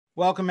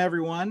Welcome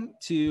everyone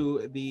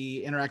to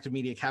the Interactive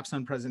Media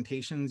Capstone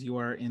presentations. You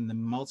are in the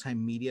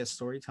Multimedia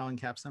Storytelling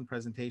Capstone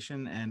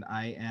presentation, and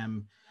I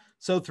am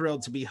so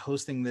thrilled to be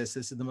hosting this.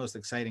 This is the most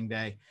exciting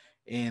day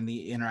in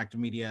the Interactive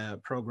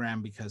Media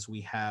program because we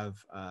have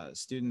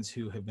students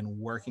who have been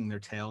working their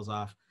tails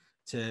off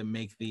to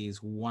make these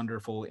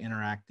wonderful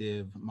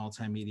interactive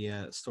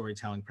multimedia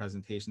storytelling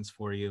presentations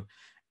for you.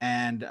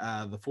 And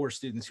the four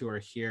students who are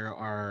here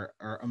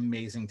are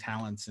amazing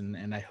talents,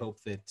 and I hope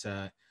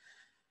that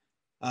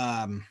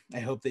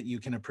you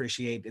can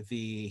appreciate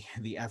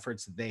the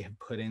efforts that they have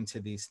put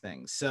into these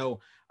things. So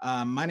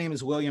my name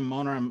is William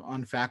Moner. I'm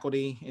on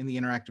faculty in the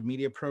Interactive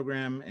Media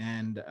program,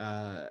 and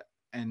I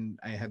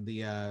had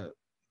the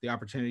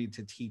opportunity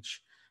to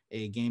teach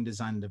a game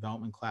design and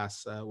development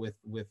class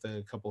with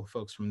a couple of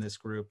folks from this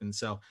group. And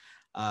so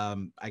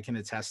I can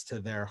attest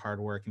to their hard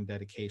work and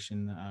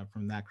dedication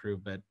from that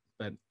group, but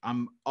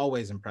I'm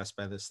always impressed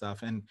by this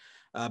stuff. And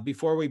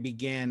before we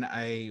begin,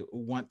 I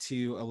want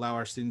to allow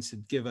our students to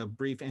give a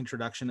brief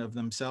introduction of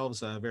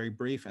themselves, very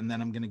brief, and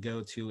then I'm going to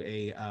go to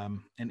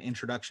an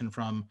introduction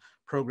from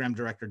Program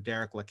Director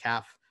Derek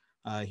LeCaff.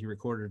 He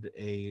recorded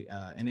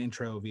an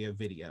intro via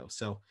video.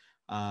 So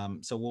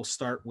we'll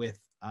start with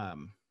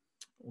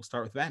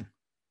Ben.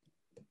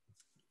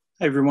 Hi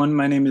everyone,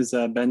 my name is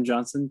Ben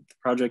Johnson. The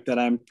project that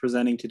I'm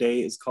presenting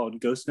today is called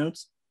Ghost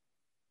Notes.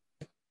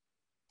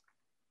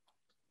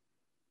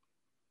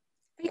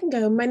 I can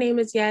go. My name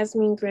is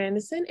Yasmin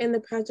Grandison, and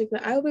the project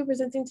that I will be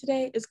presenting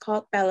today is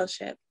called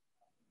Fellowship.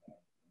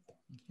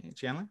 Okay,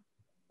 Chandler.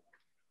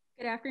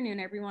 Good afternoon,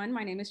 everyone.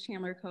 My name is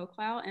Chandler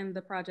Colclough, and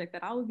the project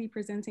that I will be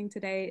presenting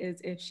today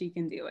is If She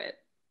Can Do It.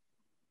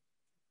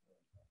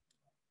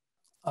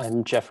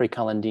 I'm Jeffrey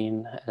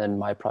Collandine, and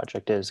my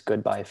project is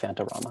Goodbye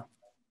Fantarama.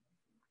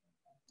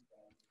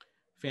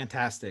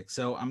 Fantastic.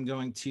 So I'm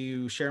going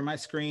to share my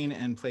screen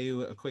and play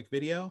you a quick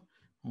video,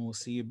 and we'll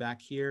see you back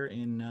here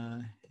in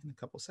a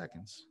couple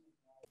seconds.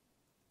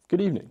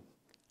 Good evening,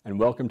 and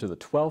welcome to the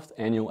 12th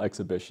annual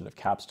exhibition of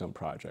capstone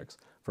projects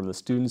from the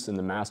students in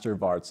the Master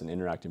of Arts in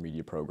Interactive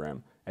Media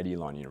program at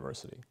Elon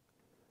University.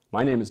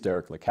 My name is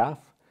Derek LeCaff,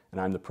 and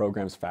I'm the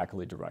program's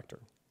faculty director.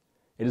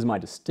 It is my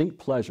distinct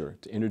pleasure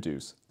to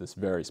introduce this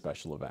very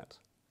special event.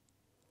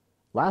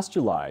 Last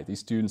July, these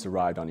students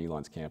arrived on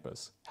Elon's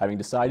campus, having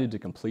decided to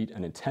complete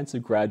an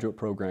intensive graduate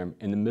program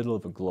in the middle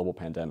of a global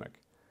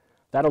pandemic.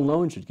 That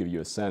alone should give you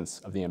a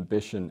sense of the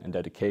ambition and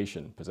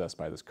dedication possessed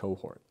by this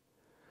cohort.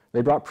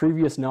 They brought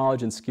previous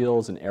knowledge and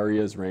skills in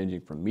areas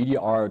ranging from media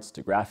arts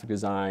to graphic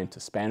design to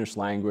Spanish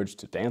language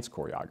to dance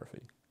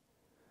choreography.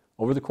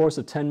 Over the course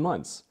of 10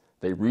 months,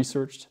 they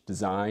researched,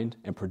 designed,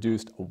 and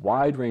produced a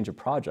wide range of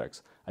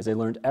projects as they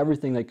learned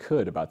everything they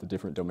could about the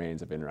different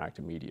domains of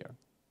interactive media.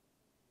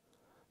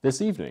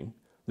 This evening,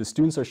 the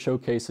students are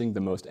showcasing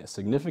the most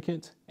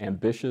significant,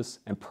 ambitious,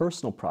 and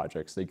personal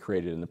projects they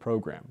created in the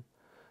program.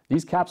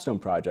 These capstone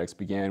projects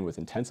began with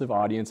intensive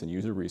audience and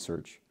user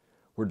research,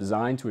 were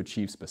designed to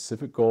achieve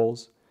specific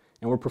goals,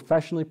 and were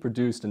professionally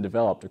produced and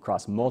developed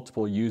across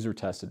multiple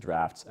user-tested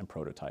drafts and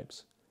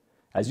prototypes.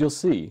 As you'll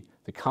see,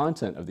 the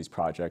content of these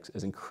projects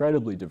is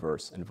incredibly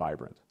diverse and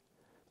vibrant,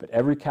 but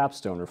every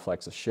capstone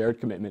reflects a shared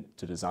commitment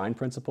to design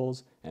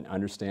principles and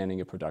understanding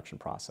a production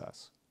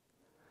process.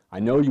 I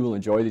know you will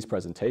enjoy these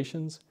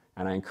presentations,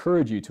 and I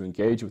encourage you to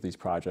engage with these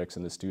projects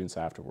and the students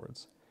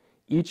afterwards.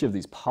 Each of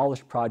these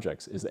polished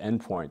projects is the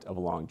endpoint of a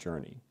long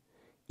journey.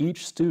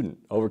 Each student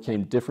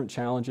overcame different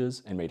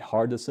challenges and made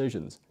hard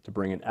decisions to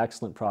bring an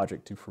excellent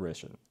project to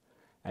fruition.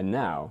 And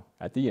now,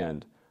 at the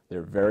end,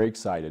 they're very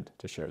excited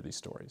to share these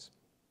stories.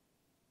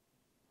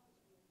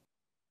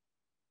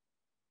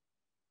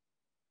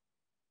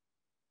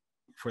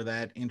 For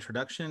that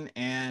introduction,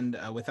 and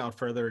without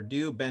further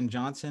ado, Ben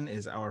Johnson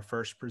is our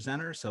first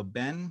presenter. So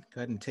Ben, go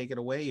ahead and take it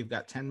away. You've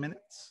got 10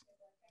 minutes,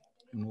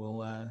 and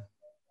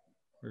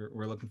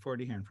we're looking forward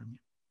to hearing from you.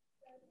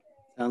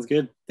 Sounds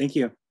good. Thank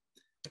you.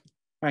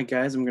 All right,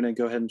 guys, I'm going to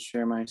go ahead and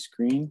share my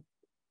screen.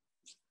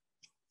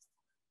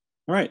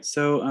 All right,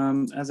 so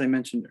as I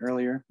mentioned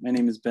earlier, my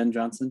name is Ben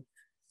Johnson,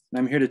 and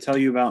I'm here to tell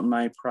you about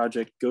my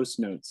project Ghost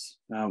Notes,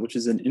 which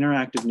is an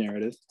interactive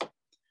narrative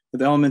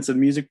with elements of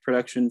music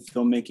production,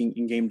 filmmaking,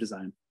 and game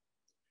design.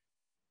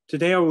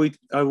 Today,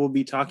 I will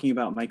be talking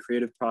about my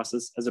creative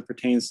process as it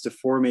pertains to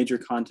 4 major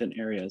content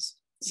areas: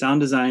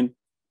 sound design,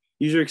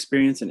 user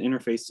experience and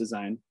interface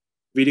design,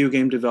 video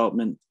game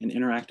development, and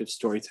interactive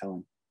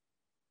storytelling.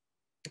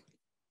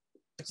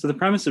 So the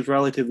premise is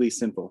relatively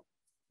simple.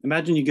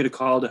 Imagine you get a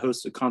call to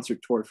host a concert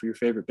tour for your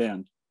favorite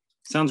band.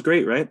 Sounds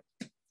great, right?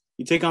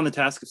 You take on the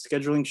task of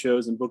scheduling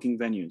shows and booking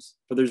venues,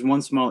 but there's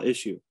one small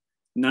issue.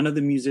 None of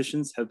the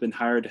musicians have been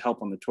hired to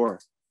help on the tour.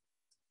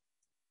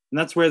 And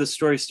that's where the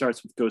story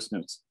starts with Ghost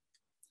Notes.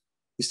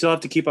 You still have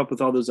to keep up with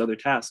all those other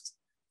tasks,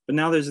 but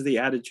now there's the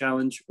added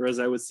challenge, or as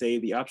I would say,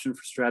 the option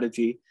for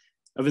strategy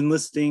of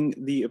enlisting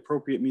the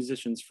appropriate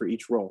musicians for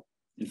each role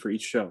and for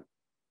each show.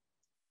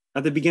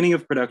 At the beginning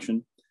of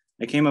production,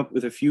 I came up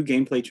with a few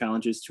gameplay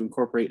challenges to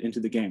incorporate into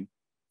the game.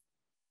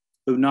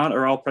 Though not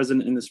are all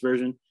present in this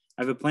version,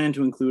 I have a plan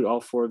to include all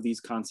 4 of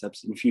these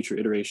concepts in future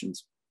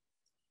iterations.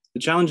 The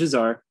challenges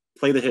are: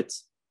 play the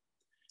hits.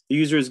 The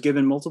user is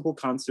given multiple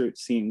concert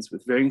scenes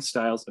with varying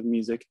styles of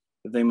music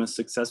that they must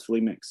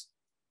successfully mix.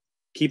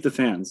 Keep the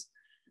fans.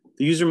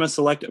 The user must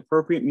select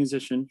appropriate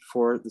musician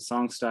for the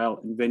song style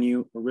and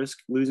venue or risk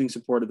losing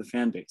support of the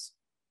fan base.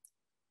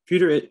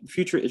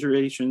 Future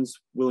iterations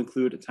will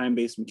include a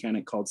time-based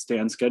mechanic called stay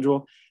on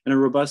schedule and a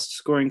robust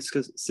scoring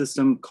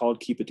system called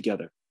keep it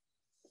together.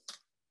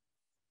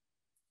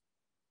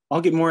 I'll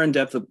get more in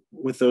depth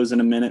with those in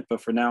a minute, but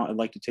for now, I'd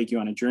like to take you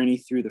on a journey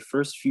through the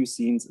first few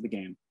scenes of the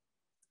game.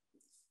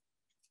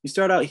 You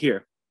start out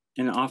here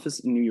in an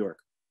office in New York.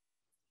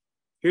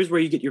 Here's where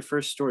you get your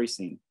first story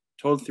scene,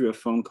 told through a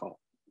phone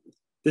call.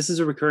 This is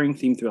a recurring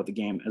theme throughout the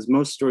game, as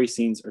most story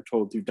scenes are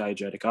told through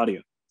diegetic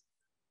audio.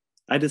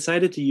 I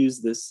decided to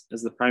use this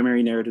as the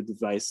primary narrative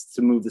device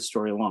to move the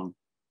story along.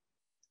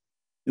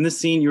 In this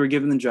scene, you were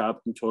given the job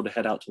and told to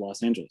head out to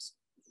Los Angeles.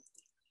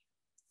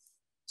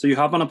 So you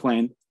hop on a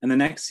plane, and the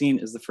next scene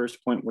is the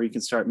first point where you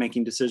can start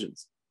making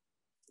decisions.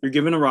 You're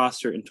given a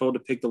roster and told to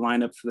pick the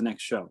lineup for the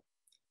next show.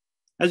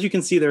 As you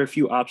can see, there are a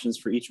few options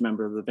for each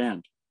member of the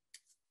band,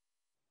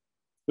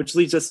 which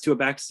leads us to a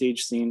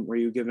backstage scene where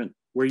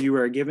you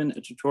are given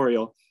a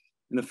tutorial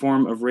in the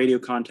form of radio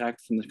contact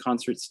from the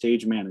concert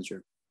stage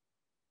manager.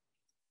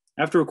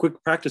 After a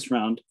quick practice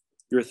round,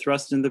 you are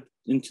thrust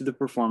into the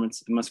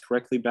performance and must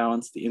correctly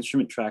balance the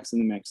instrument tracks in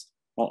the mix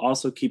while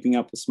also keeping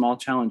up with small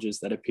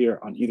challenges that appear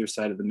on either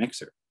side of the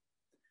mixer.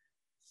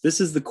 This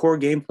is the core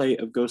gameplay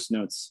of Ghost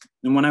Notes,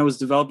 and when I was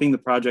developing the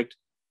project,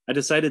 I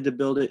decided to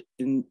build it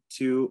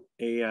into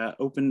a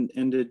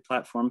open-ended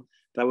platform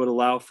that would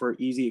allow for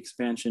easy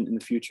expansion in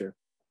the future.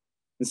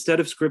 Instead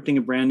of scripting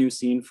a brand new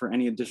scene for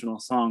any additional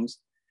songs,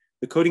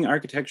 the coding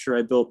architecture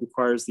I built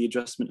requires the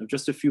adjustment of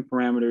just a few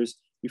parameters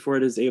before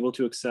it is able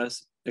to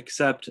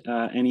accept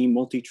any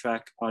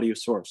multi-track audio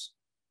source.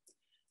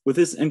 With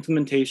this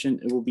implementation,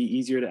 it will be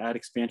easier to add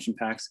expansion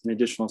packs and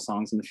additional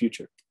songs in the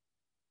future.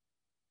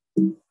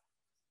 I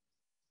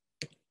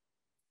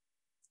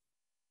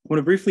want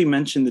to briefly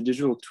mention the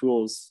digital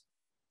tools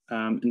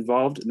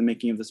involved in the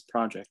making of this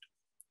project.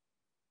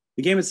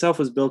 The game itself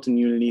was built in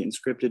Unity and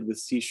scripted with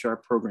C#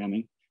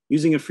 programming,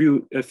 using a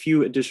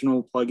few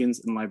additional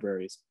plugins and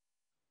libraries.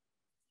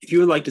 If you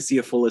would like to see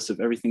a full list of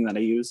everything that I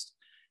used,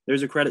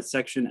 there's a credit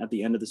section at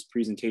the end of this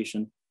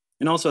presentation,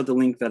 and also at the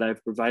link that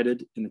I've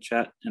provided in the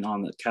chat and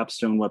on the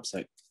Capstone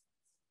website.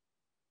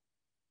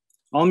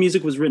 All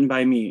music was written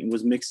by me and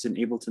was mixed in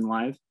Ableton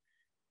Live.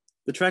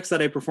 The tracks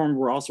that I performed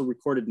were also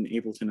recorded in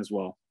Ableton as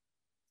well.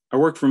 I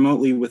worked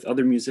remotely with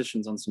other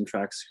musicians on some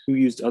tracks who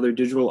used other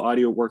digital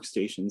audio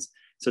workstations,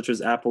 such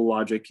as Apple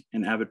Logic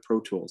and Avid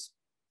Pro Tools.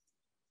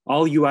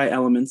 All UI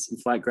elements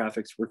and flat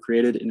graphics were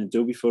created in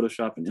Adobe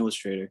Photoshop and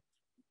Illustrator.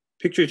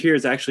 Pictured here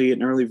is actually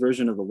an early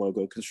version of the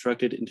logo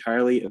constructed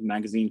entirely of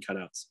magazine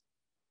cutouts.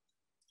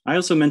 I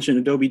also mentioned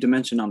Adobe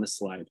Dimension on this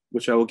slide,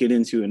 which I will get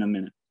into in a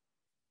minute.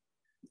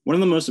 One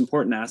of the most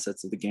important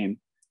assets of the game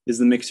is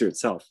the mixer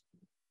itself.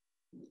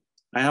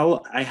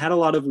 I had a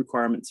lot of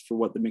requirements for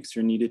what the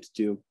mixer needed to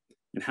do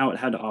and how it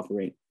had to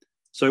operate,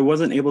 so I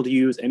wasn't able to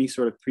use any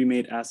sort of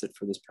pre-made asset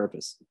for this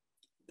purpose.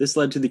 This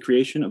led to the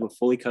creation of a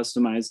fully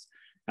customized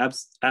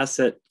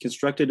asset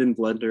constructed in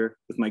Blender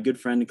with my good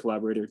friend and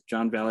collaborator,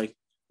 John Valley,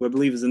 who I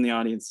believe is in the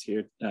audience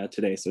here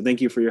today. So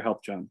thank you for your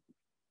help, John.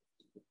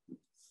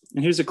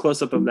 And here's a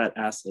close-up of that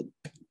asset.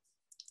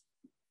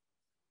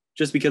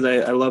 Just because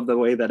I love the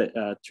way that it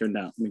turned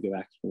out. Let me go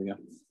back, here we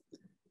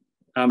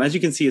go. As you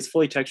can see, it's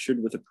fully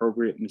textured with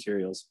appropriate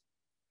materials.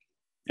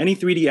 Any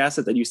 3D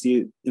asset that you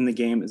see in the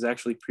game is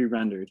actually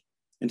pre-rendered.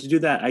 And to do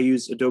that, I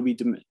used Adobe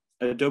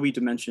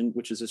Dimension,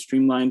 which is a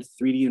streamlined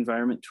 3D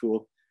environment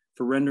tool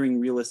for rendering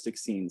realistic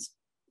scenes.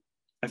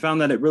 I found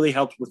that it really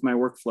helped with my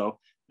workflow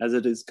as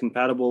it is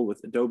compatible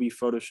with Adobe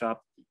Photoshop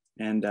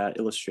and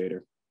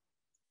Illustrator.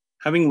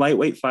 Having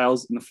lightweight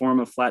files in the form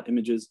of flat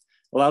images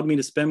allowed me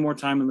to spend more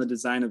time on the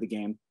design of the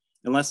game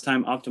and less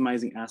time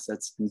optimizing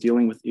assets and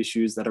dealing with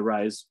issues that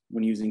arise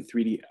when using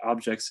 3D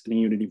objects in a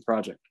Unity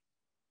project.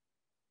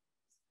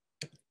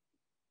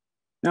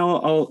 Now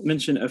I'll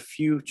mention a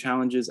few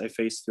challenges I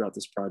faced throughout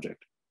this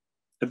project.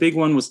 A big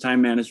one was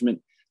time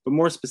management, but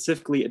more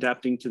specifically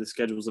adapting to the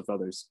schedules of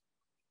others.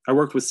 I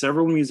worked with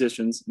several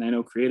musicians, and I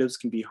know creatives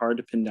can be hard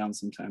to pin down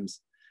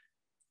sometimes.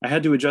 I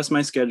had to adjust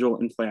my schedule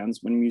and plans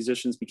when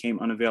musicians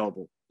became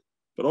unavailable,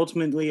 but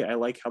ultimately I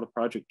like how the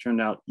project turned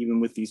out even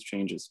with these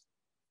changes.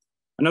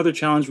 Another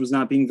challenge was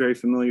not being very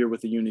familiar with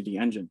the Unity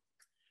engine.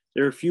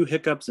 There are a few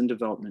hiccups in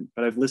development,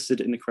 but I've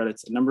listed in the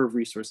credits a number of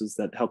resources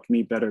that helped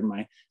me better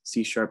my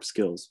C#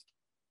 skills.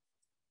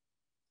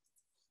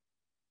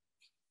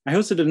 I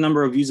hosted a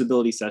number of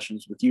usability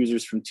sessions with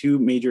users from two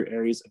major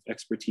areas of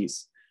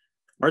expertise: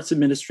 arts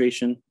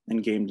administration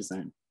and game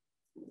design.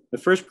 The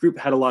first group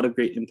had a lot of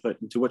great input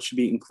into what should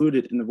be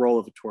included in the role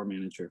of a tour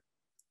manager.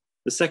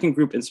 The second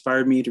group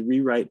inspired me to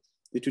rewrite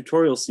the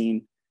tutorial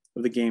scene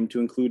of the game to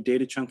include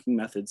data chunking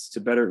methods to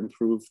better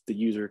improve the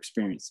user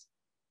experience.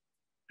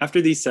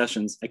 After these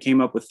sessions, I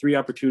came up with 3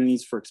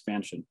 opportunities for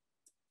expansion.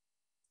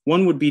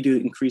 One would be to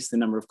increase the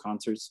number of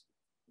concerts.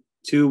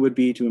 Two would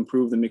be to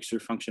improve the mixture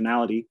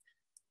functionality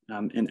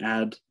and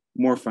add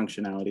more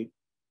functionality.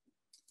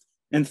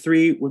 And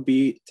three would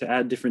be to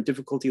add different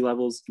difficulty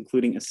levels,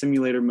 including a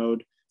simulator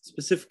mode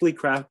specifically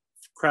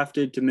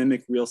crafted to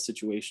mimic real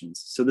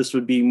situations. So this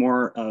would be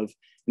more of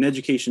an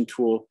education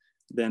tool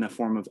than a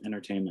form of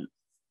entertainment.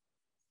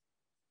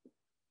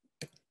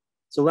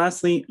 So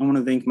lastly, I want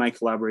to thank my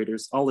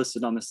collaborators, all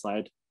listed on this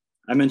slide.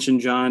 I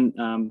mentioned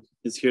John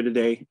is here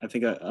today. I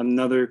think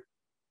another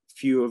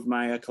few of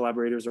my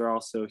collaborators are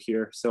also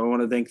here. So I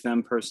want to thank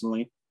them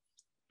personally.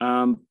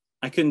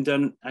 I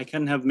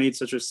couldn't have made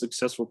such a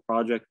successful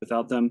project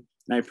without them,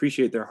 and I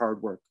appreciate their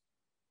hard work.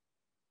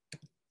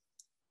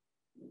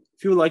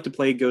 If you would like to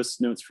play Ghost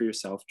Notes for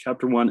yourself,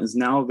 Chapter 1 is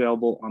now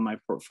available on my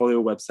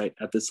portfolio website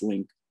at this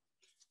link.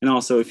 And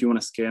also if you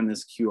want to scan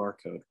this QR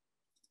code.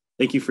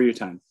 Thank you for your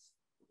time.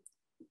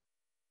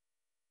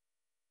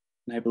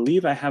 And I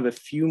believe I have a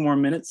few more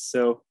minutes,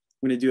 so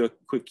I'm going to do a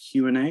quick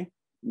Q&A. Let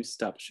me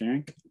stop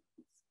sharing.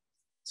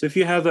 So if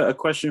you have a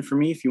question for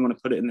me, if you want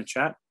to put it in the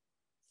chat.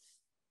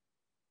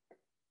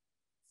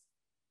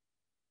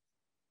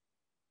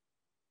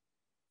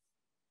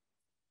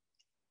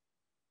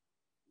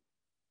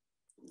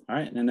 All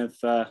right, and if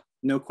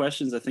no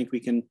questions, I think we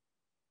can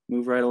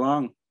move right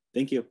along.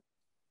 Thank you.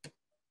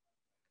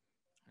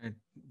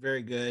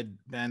 Very good,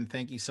 Ben.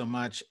 Thank you so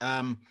much.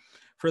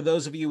 For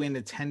those of you in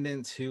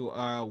attendance who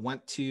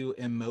want to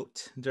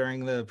emote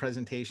during the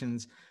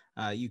presentations,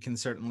 you can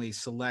certainly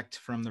select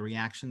from the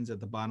reactions at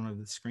the bottom of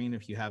the screen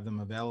if you have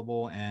them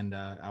available. And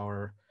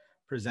our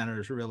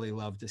presenters really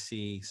love to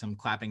see some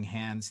clapping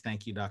hands.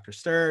 Thank you, Dr.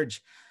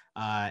 Sturge.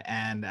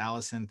 And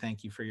Allison,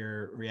 thank you for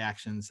your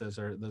reactions. Those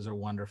are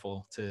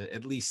wonderful to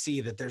at least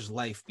see that there's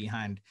life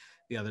behind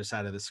the other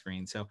side of the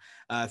screen. So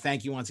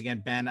thank you once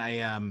again, Ben.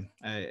 I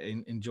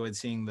enjoyed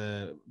seeing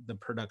the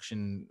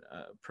production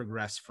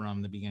progress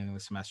from the beginning of the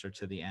semester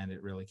to the end.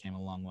 It really came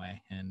a long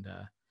way, and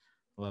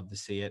love to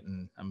see it.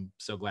 And I'm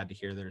so glad to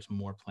hear there's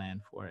more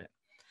planned for it.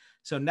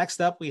 So next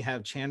up we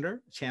have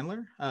Chandler.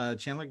 Chandler,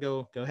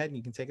 go ahead and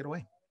you can take it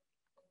away.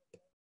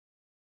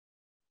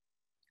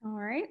 All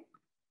right.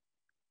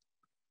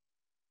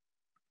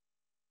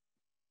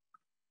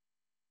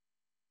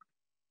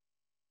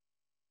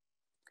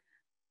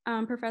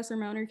 Professor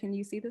Moner, can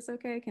you see this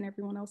okay? Can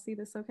everyone else see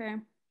this okay?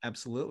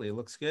 Absolutely, it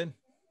looks good.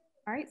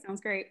 All right,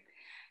 sounds great.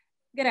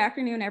 Good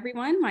afternoon,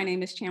 everyone. My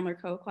name is Chandler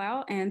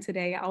Colclough, and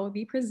today I will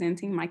be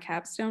presenting my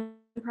capstone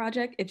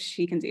project, If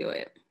She Can Do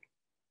It.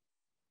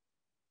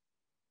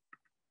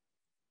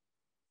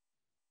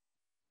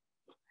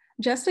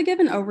 Just to give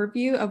an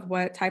overview of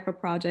what type of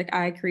project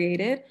I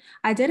created,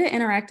 I did an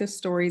interactive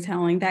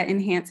storytelling that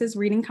enhances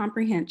reading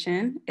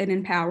comprehension. It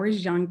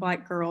empowers young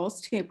Black girls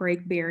to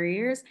break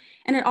barriers,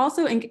 and it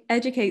also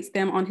educates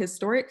them on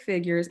historic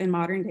figures in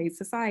modern day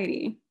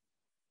society.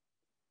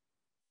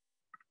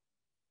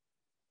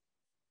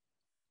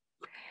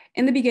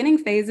 In the beginning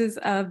phases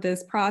of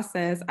this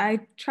process,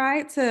 I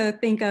tried to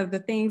think of the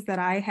things that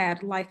I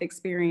had life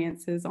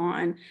experiences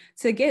on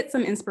to get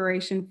some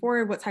inspiration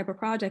for what type of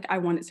project I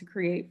wanted to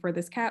create for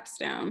this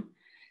capstone.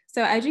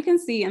 So as you can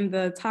see in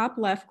the top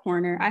left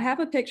corner, I have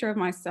a picture of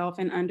myself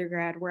in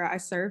undergrad where I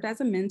served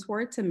as a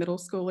mentor to middle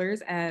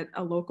schoolers at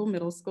a local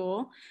middle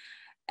school.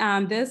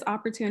 This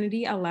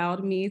opportunity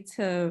allowed me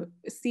to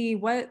see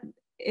what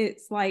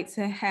it's like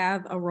to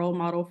have a role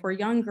model for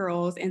young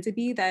girls and to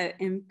be that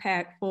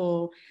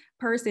impactful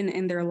person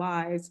in their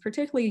lives,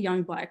 particularly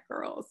young Black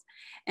girls.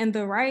 In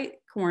the right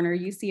corner,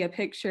 you see a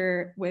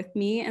picture with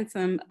me and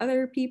some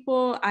other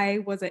people. I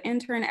was an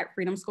intern at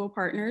Freedom School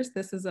Partners.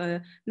 This is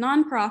a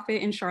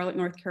nonprofit in Charlotte,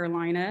 North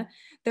Carolina.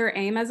 Their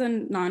aim as a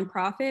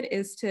nonprofit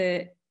is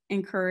to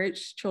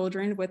encourage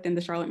children within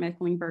the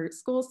Charlotte-Mecklenburg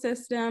school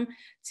system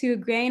to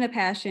gain a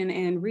passion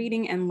in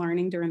reading and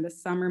learning during the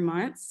summer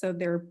months, so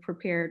they're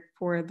prepared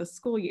for the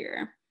school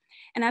year.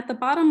 And at the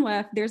bottom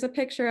left, there's a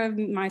picture of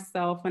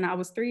myself when I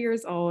was 3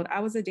 years old. I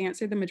was a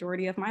dancer the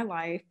majority of my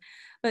life,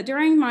 but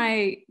during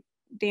my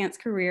dance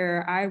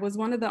career, I was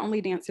one of the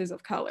only dancers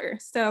of color.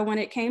 So when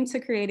it came to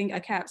creating a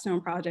capstone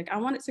project, I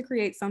wanted to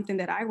create something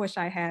that I wish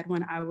I had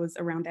when I was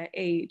around that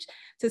age,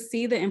 to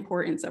see the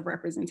importance of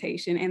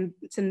representation and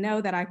to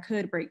know that I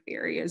could break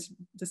barriers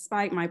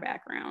despite my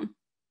background.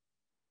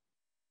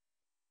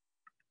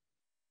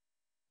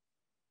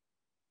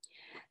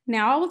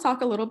 Now I will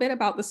talk a little bit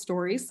about the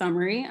story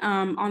summary.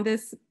 On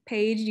this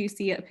page, you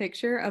see a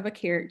picture of a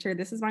character.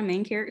 This is my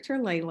main character,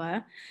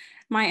 Layla.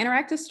 My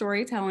interactive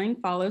storytelling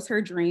follows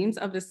her dreams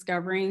of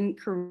discovering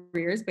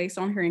careers based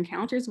on her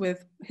encounters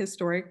with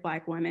historic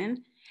Black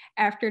women.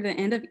 After the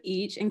end of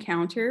each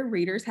encounter,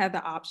 readers have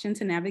the option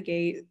to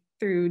navigate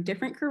through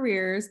different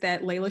careers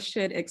that Layla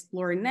should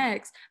explore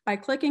next by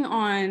clicking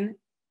on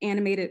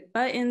animated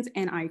buttons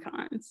and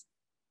icons.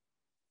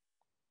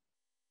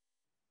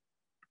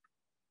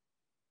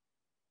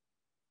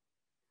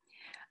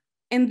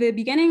 In the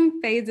beginning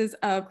phases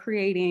of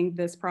creating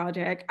this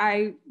project,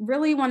 I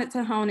really wanted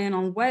to hone in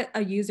on what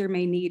a user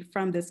may need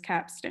from this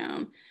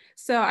capstone.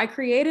 So I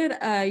created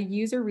a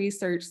user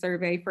research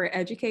survey for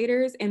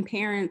educators and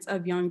parents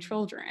of young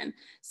children.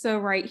 So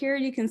right here,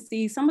 you can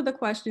see some of the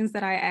questions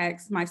that I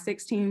asked my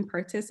 16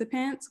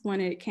 participants when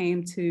it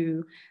came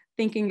to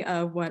thinking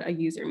of what a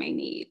user may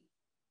need.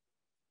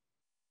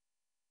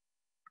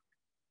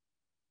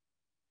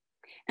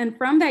 And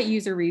from that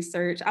user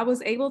research, I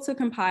was able to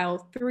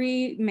compile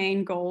 3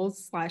 main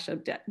goals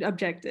 /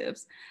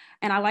 objectives.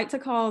 And I like to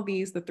call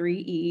these the 3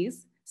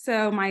 E's.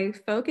 So my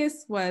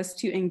focus was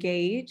to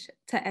engage,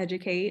 to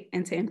educate,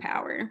 and to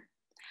empower.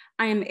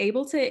 I am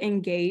able to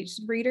engage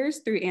readers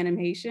through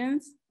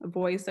animations,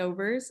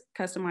 voiceovers,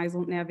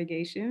 customizable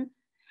navigation.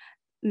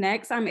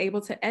 Next, I'm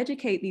able to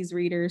educate these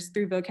readers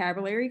through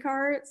vocabulary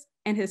cards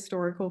and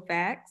historical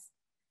facts.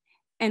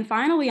 And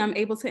finally, I'm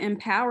able to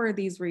empower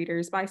these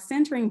readers by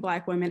centering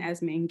Black women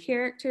as main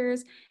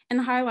characters and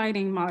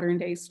highlighting modern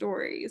day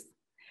stories.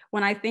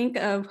 When I think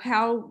of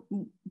how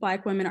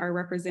Black women are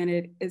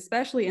represented,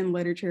 especially in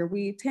literature,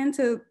 we tend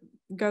to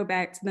go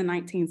back to the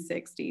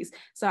 1960s.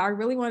 So I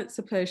really wanted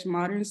to push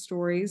modern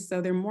stories so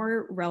they're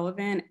more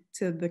relevant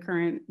to the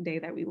current day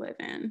that we live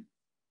in.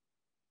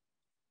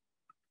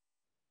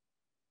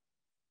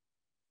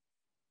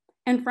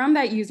 And from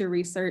that user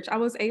research, I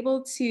was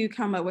able to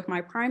come up with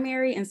my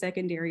primary and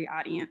secondary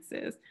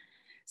audiences.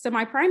 So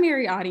my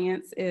primary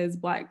audience is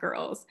Black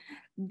girls.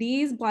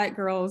 These Black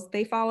girls,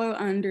 they follow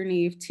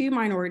underneath 2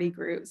 minority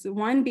groups,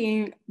 1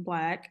 being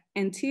Black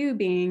and 2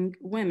 being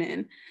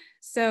women.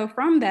 So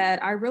from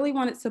that, I really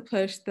wanted to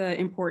push the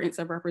importance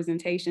of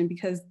representation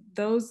because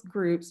those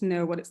groups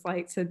know what it's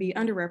like to be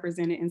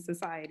underrepresented in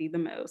society the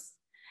most.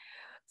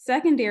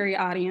 Secondary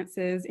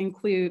audiences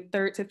include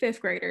 3rd to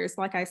 5th graders.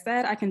 Like I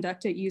said, I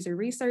conducted user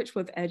research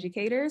with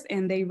educators,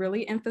 and they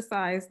really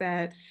emphasize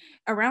that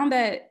around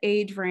that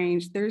age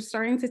range, they're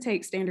starting to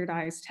take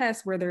standardized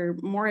tests where they're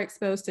more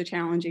exposed to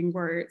challenging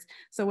words.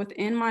 So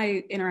within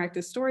my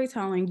interactive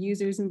storytelling,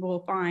 users will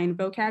find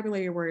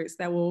vocabulary words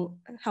that will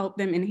help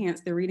them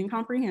enhance their reading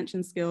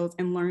comprehension skills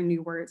and learn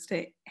new words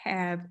to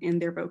have in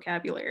their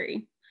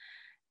vocabulary.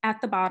 At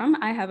the bottom,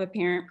 I have a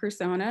parent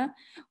persona,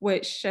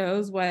 which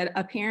shows what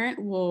a parent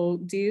will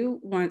do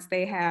once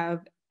they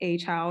have a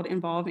child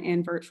involved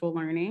in virtual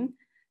learning.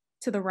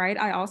 To the right,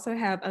 I also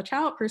have a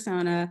child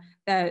persona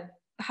that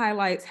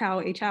highlights how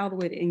a child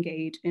would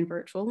engage in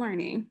virtual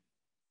learning.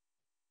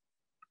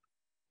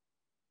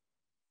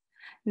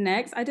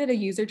 Next, I did a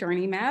user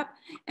journey map,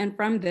 and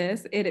from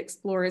this, it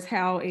explores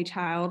how a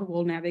child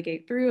will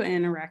navigate through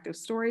interactive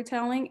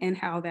storytelling and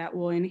how that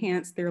will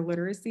enhance their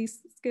literacy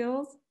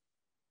skills.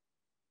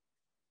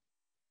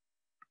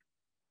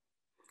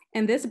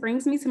 And this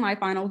brings me to my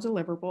final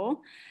deliverable.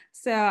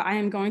 So I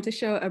am going to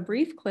show a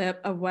brief clip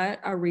of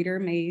what a reader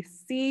may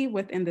see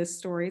within this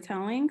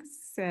storytelling.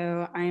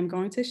 So I am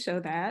going to show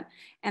that.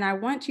 And I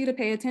want you to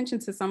pay attention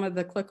to some of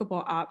the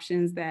clickable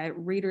options that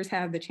readers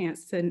have the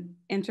chance to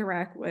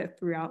interact with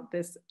throughout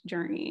this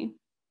journey.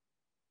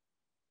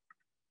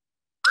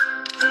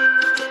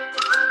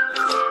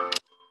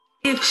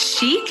 If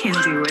she can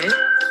do it.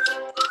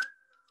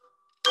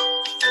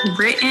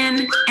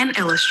 Written and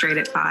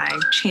illustrated by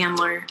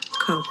Chandler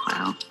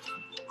Colclough.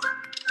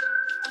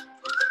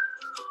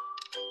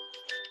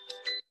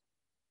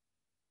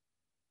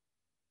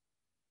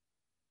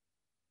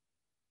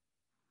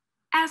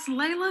 As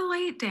Layla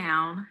laid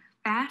down,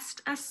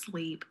 fast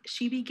asleep,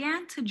 she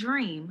began to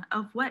dream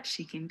of what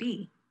she can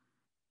be.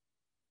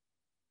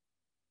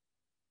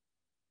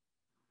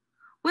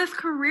 With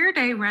career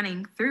day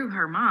running through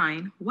her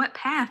mind, what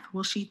path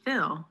will she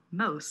feel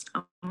most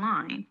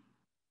aligned?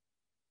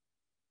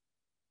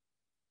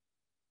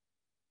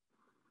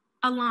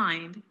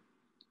 Aligned.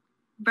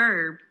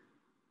 Verb.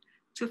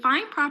 To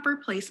find proper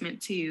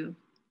placement to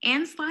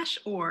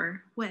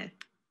and/or with.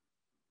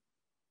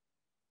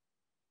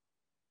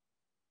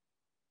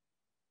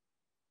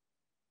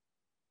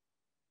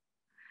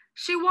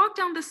 She walked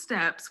down the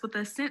steps with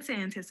a sense of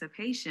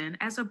anticipation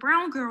as a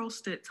brown girl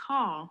stood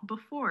tall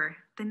before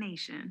the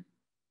nation.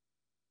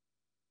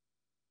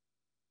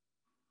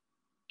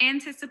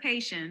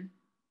 Anticipation.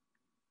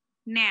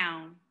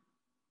 Noun.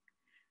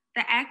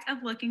 The act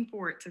of looking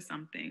forward to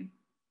something.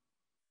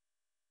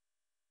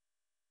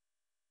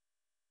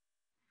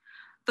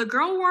 The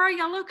girl wore a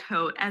yellow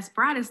coat as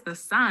bright as the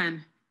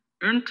sun.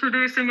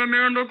 Introducing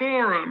Amanda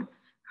Gorham.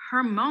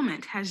 Her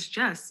moment has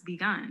just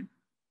begun.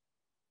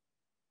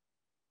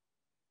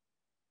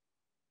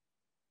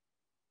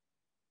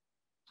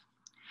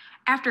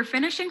 After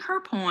finishing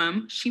her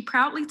poem, she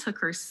proudly took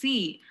her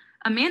seat.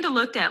 Amanda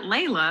looked at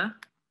Layla.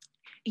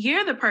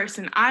 You're the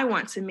person I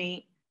want to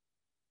meet.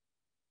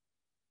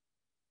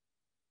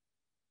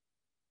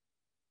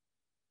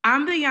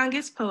 I'm the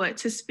youngest poet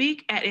to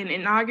speak at an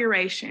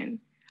inauguration.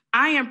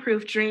 I am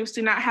proof dreams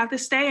do not have to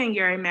stay in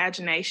your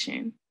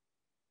imagination.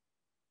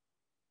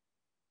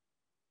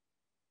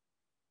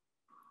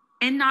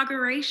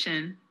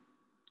 Inauguration.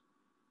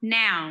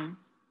 Noun.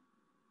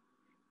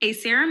 A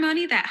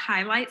ceremony that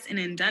highlights an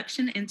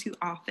induction into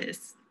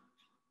office.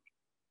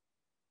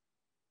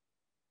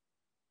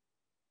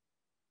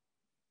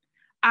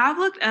 I've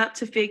looked up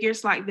to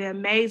figures like the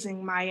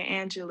amazing Maya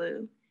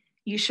Angelou.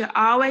 You should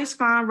always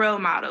find role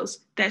models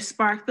that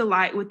spark the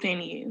light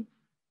within you.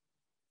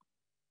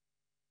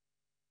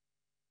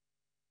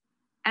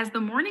 As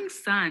the morning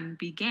sun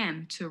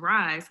began to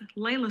rise,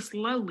 Layla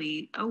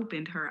slowly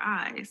opened her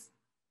eyes.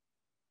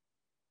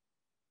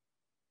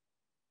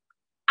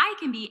 I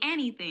can be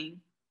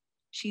anything,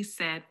 she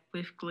said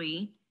with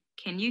glee.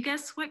 Can you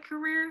guess what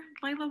career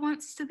Layla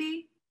wants to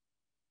be?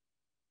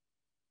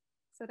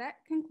 So that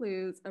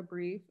concludes a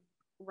brief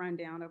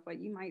rundown of what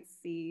you might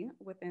see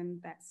within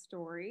that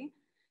story.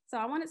 So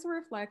I wanted to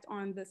reflect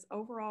on this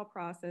overall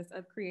process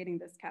of creating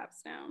this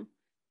capstone.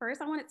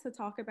 First, I wanted to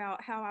talk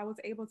about how I was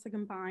able to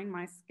combine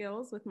my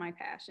skills with my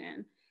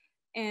passion.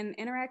 In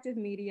interactive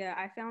media,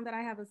 I found that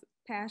I have a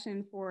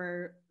passion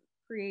for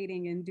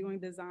creating and doing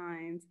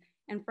designs.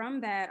 And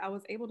from that, I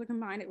was able to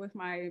combine it with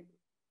my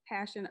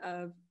passion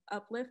of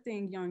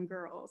uplifting young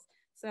girls.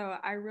 So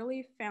I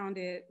really found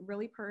it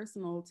really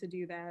personal to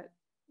do that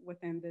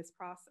within this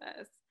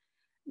process.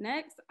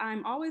 Next,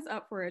 I'm always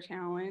up for a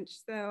challenge.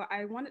 So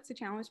I wanted to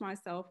challenge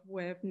myself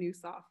with new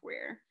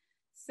software.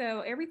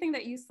 So everything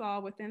that you saw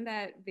within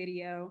that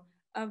video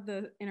of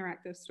the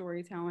interactive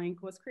storytelling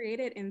was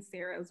created in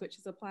Seros, which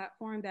is a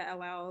platform that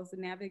allows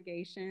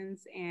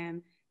navigations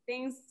and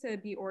things to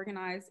be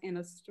organized in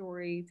a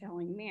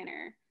storytelling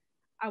manner.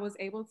 I was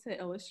able to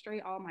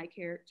illustrate all my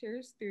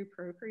characters through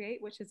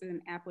Procreate, which is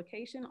an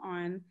application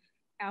on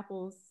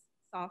Apple's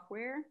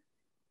software.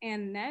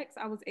 And next,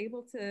 I was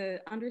able to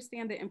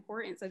understand the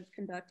importance of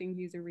conducting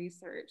user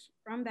research.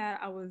 From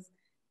that, I was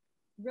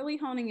really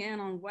honing in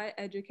on what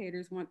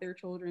educators want their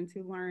children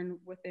to learn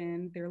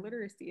within their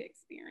literacy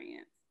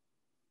experience.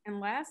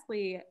 And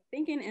lastly,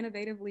 thinking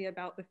innovatively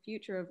about the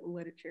future of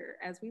literature.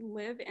 As we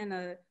live in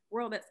a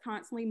world that's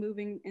constantly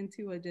moving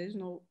into a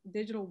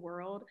digital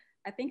world,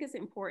 I think it's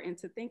important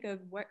to think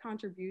of what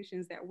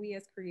contributions that we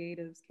as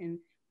creatives can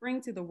bring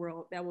to the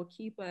world that will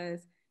keep us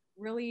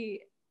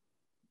really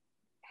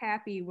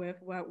happy with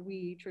what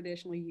we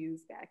traditionally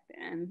used back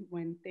then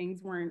when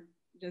things weren't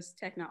just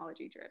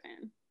technology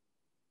driven.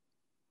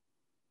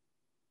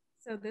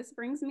 So this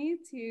brings me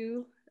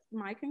to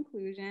my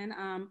conclusion.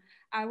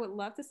 I would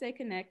love to stay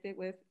connected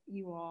with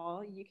you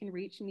all. You can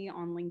reach me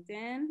on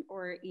LinkedIn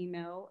or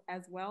email,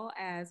 as well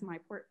as my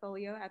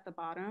portfolio at the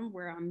bottom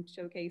where I'm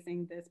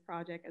showcasing this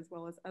project as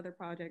well as other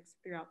projects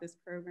throughout this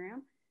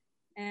program.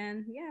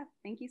 And yeah,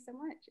 thank you so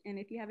much. And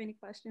if you have any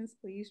questions,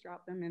 please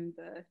drop them in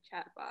the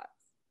chat box.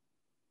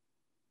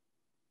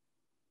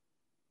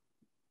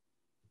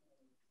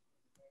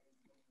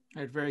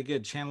 All right, very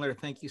good. Chandler,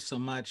 thank you so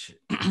much.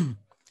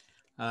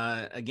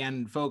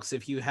 Again, folks,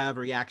 if you have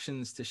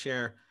reactions to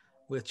share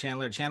with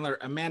Chandler,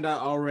 Amanda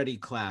already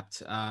clapped,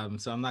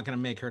 so I'm not going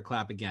to make her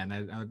clap again.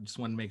 I just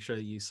want to make sure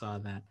that you saw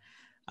that.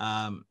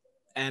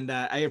 And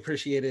I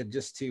appreciated,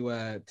 just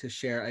to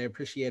share, I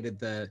appreciated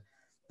the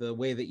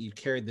way that you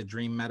carried the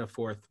dream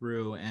metaphor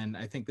through, and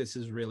I think this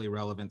is really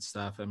relevant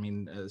stuff. I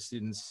mean,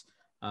 students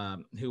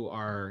who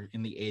are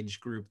in the age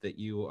group that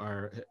you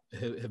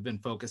have been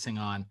focusing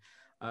on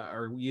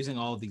are using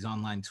all of these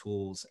online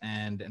tools,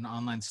 and an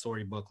online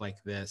storybook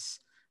like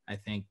this, I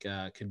think,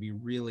 could be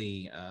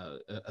really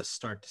a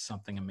start to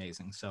something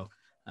amazing. So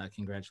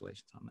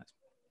congratulations on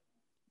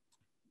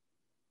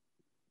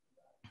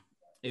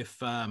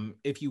that.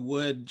 If you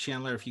would,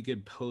 Chandler, if you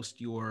could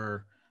post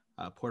your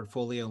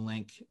portfolio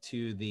link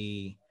to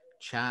the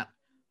chat,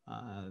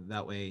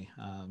 that way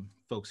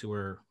folks who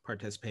are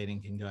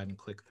participating can go ahead and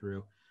click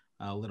through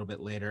a little bit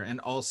later.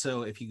 And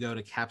also, if you go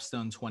to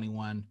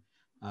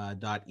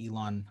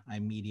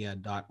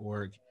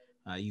capstone21.elonimedia.org,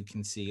 you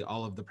can see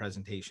all of the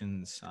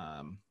presentations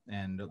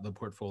and the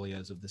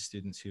portfolios of the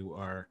students who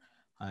are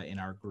in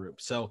our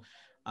group. So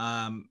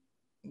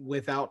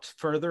without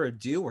further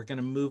ado, we're going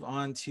to move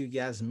on to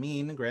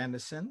Yasmin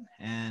Grandison,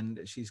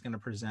 and she's going to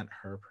present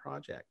her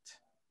project.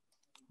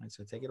 All right,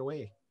 so take it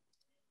away.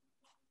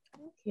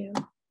 Thank you.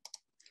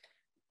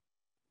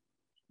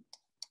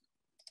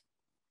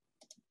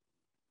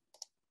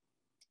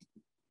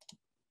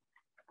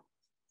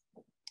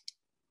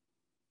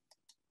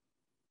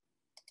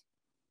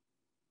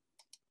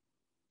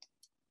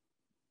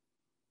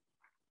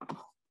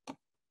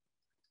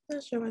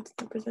 Not sure what's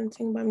the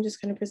presenting, but I'm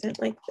just going to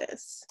present like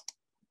this.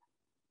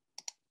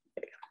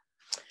 There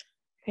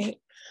we go. Right.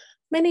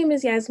 My name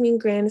is Yasmin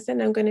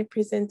Grandison. I'm going to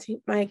present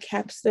my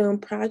capstone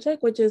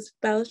project, which is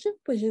Fellowship,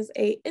 which is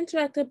an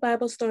interactive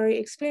Bible story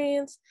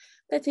experience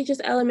that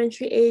teaches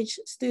elementary age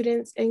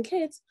students and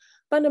kids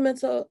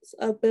fundamentals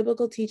of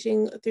biblical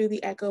teaching through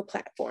the Echo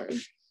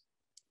platform.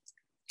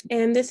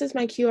 And this is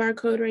my QR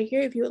code right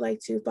here. If you would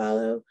like to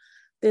follow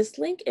this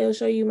link, it'll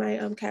show you my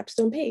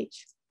capstone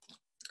page.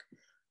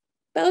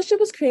 Fellowship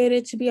was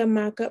created to be a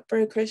mock-up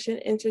for a Christian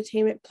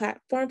entertainment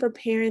platform for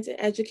parents and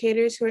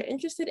educators who are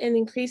interested in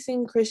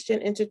increasing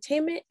Christian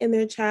entertainment in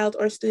their child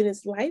or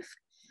student's life.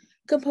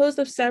 Composed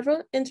of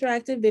several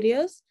interactive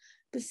videos,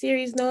 the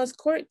series Noah's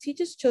Court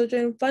teaches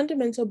children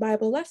fundamental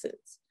Bible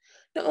lessons.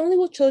 Not only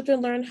will children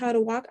learn how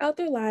to walk out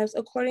their lives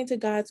according to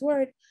God's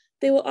word,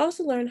 They will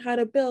also learn how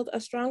to build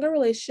a stronger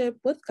relationship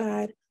with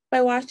God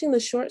by watching the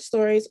short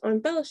stories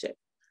on fellowship.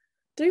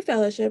 Through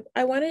fellowship,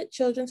 I wanted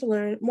children to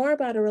learn more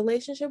about a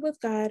relationship with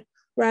God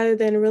rather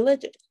than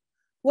religion.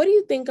 What do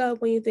you think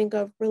of when you think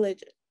of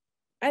religion?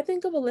 I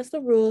think of a list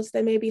of rules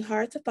that may be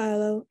hard to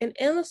follow and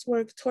endless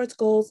work towards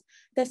goals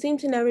that seem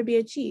to never be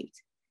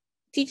achieved.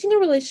 Teaching a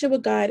relationship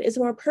with God is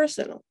more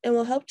personal and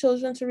will help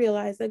children to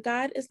realize that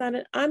God is not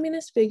an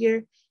ominous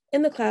figure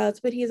in the clouds,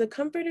 but he is a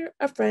comforter,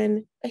 a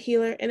friend, a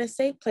healer, and a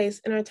safe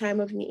place in our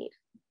time of need.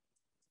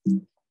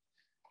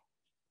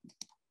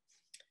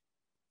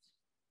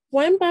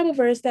 One Bible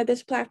verse that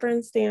this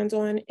platform stands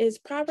on is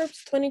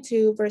Proverbs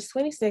 22, verse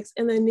 26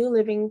 in the New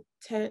Living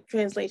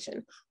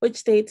Translation, which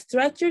states,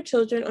 "Direct your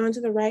children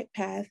onto the right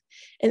path,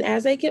 and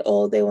as they get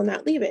old, they will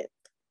not leave it."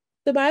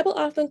 The Bible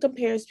often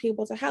compares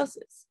people to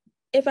houses.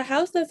 If a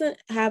house doesn't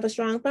have a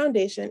strong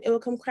foundation, it will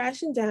come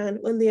crashing down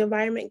when the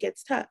environment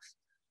gets tough.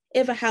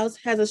 If a house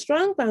has a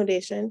strong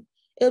foundation,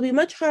 it'll be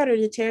much harder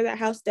to tear that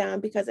house down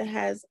because it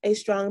has a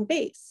strong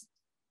base.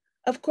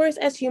 Of course,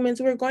 as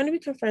humans, we're going to be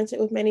confronted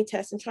with many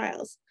tests and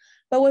trials,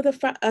 but with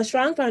a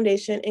strong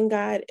foundation in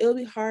God, it will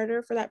be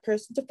harder for that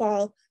person to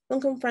fall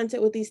when confronted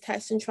with these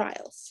tests and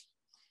trials.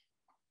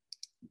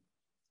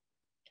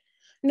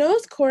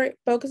 Noah's Court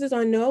focuses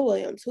on Noah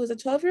Williams, who is a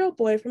 12-year-old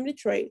boy from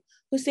Detroit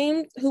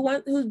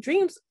who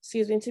dreams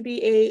to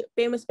be a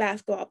famous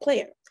basketball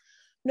player.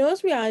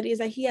 Noah's reality is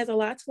that he has a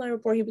lot to learn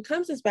before he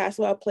becomes this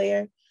basketball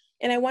player,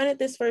 and I wanted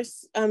this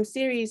first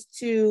series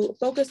to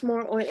focus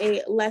more on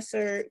a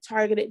lesser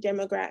targeted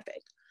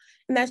demographic.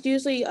 And that's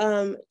usually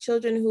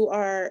children who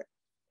are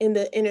in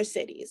the inner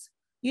cities.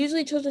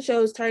 Usually children's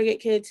shows target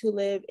kids who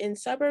live in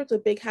suburbs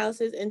with big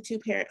houses and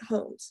two-parent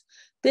homes.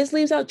 This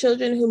leaves out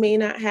children who may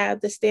not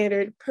have the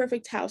standard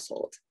perfect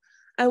household.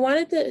 I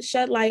wanted to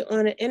shed light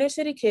on inner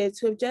city kids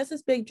who have just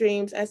as big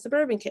dreams as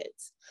suburban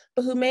kids,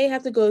 but who may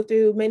have to go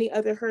through many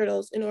other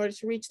hurdles in order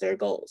to reach their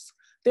goals.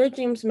 Their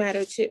dreams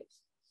matter too.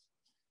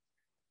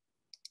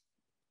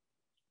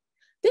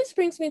 This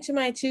brings me to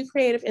my two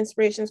creative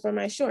inspirations for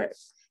my short,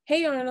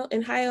 Hey Arnold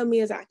and Hayao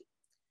Miyazaki.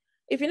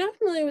 If you're not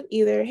familiar with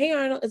either, Hey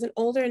Arnold is an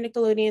older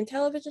Nickelodeon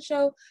television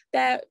show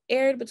that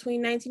aired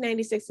between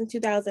 1996 and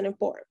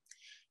 2004.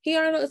 Hey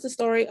Arnold is the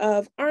story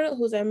of Arnold,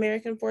 who's an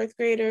American fourth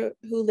grader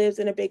who lives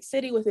in a big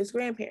city with his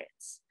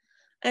grandparents.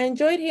 I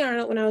enjoyed Hey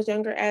Arnold when I was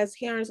younger, as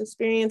Hey Arnold's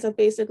experience of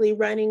basically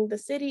running the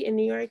city in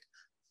New York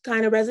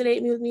kind of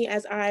resonated with me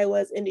as I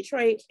was in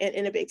Detroit and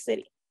in a big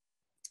city.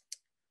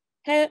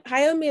 Hayao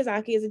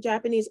Miyazaki is a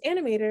Japanese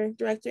animator,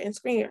 director, and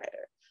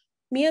screenwriter.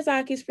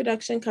 Miyazaki's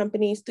production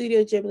company,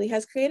 Studio Ghibli,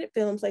 has created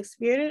films like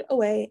Spirited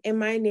Away and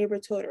My Neighbor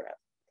Totoro.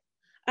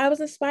 I was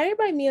inspired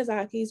by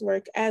Miyazaki's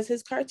work as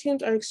his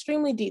cartoons are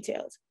extremely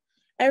detailed.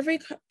 Every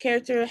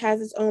character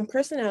has its own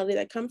personality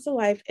that comes to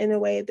life in the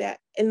way that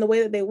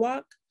they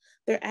walk,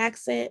 their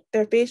accent,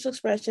 their facial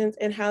expressions,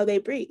 and how they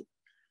breathe.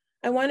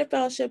 I wanted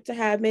Fellowship to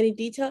have many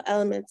detailed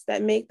elements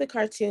that make the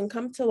cartoon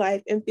come to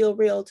life and feel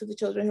real to the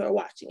children who are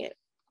watching it.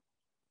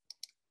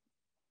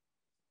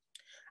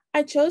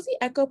 I chose the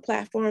Echo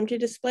platform to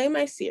display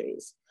my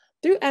series.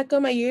 Through Echo,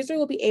 my user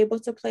will be able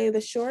to play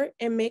the short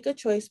and make a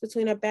choice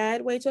between a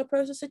bad way to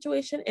approach the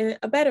situation and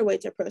a better way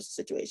to approach the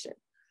situation.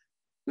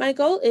 My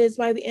goal is,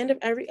 by the end of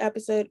every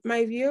episode,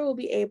 my viewer will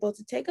be able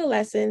to take a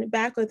lesson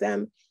back with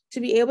them to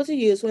be able to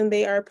use when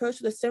they are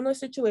approached with a similar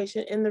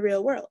situation in the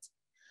real world.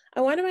 I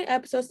wanted my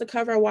episodes to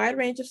cover a wide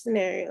range of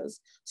scenarios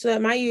so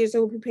that my user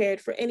will be prepared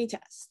for any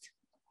test.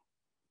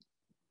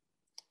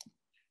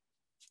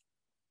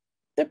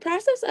 The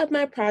process of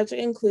my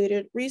project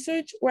included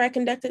research, where I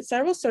conducted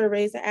several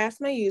surveys that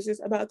asked my users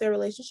about their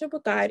relationship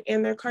with God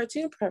and their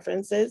cartoon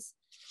preferences,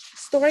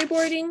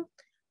 storyboarding,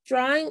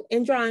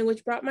 drawing,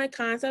 which brought my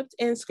concept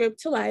and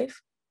script to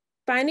life,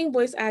 finding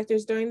voice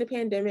actors during the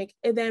pandemic,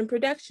 and then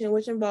production,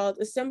 which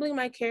involved assembling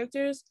my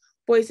characters,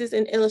 voices,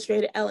 and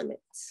illustrated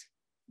elements.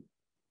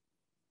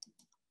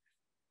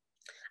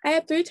 I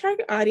have 3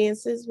 target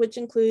audiences, which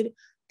include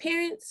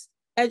parents,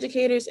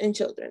 educators, and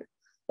children.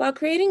 While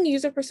creating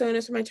user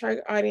personas for my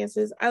target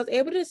audiences, I was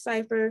able to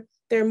decipher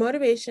their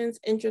motivations,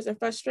 interests, and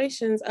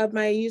frustrations of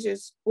my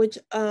users, which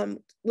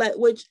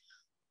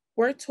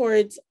work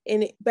towards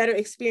a better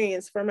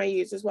experience for my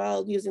users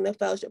while using the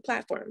Fellowship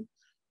platform.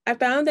 I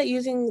found that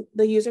using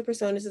the user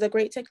personas is a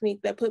great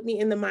technique that put me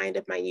in the mind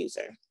of my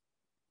user.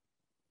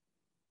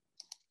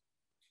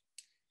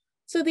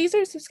 So these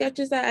are some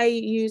sketches that I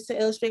used to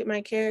illustrate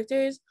my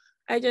characters.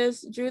 I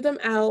just drew them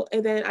out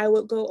and then I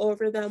would go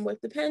over them with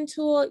the pen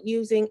tool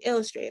using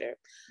Illustrator.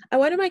 I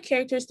wanted my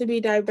characters to be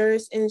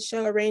diverse and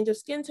show a range of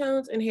skin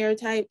tones and hair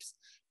types.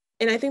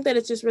 And I think that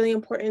it's just really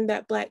important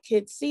that Black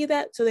kids see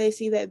that, so they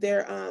see that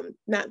they're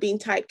not being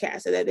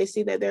typecasted, that they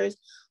see that there's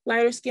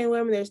lighter skinned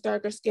women, there's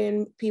darker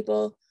skinned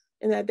people,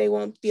 and that they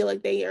won't feel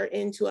like they are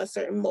into a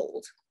certain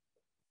mold.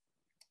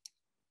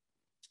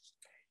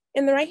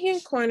 In the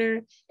right-hand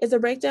corner is a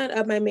breakdown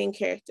of my main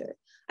character.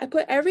 I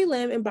put every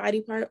limb and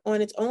body part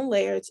on its own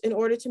layers in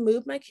order to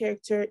move my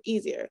character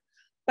easier.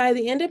 By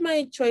the end of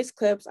my choice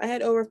clips, I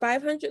had over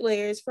 500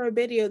 layers for a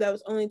video that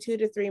was only 2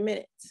 to 3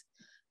 minutes.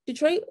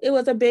 Detroit, it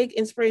was a big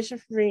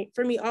inspiration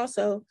for me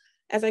also,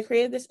 as I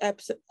created this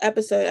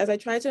episode, as I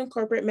tried to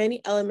incorporate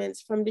many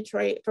elements from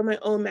Detroit from my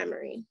own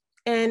memory.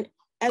 And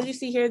as you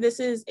see here, this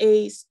is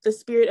the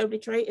spirit of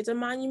Detroit. It's a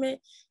monument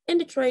in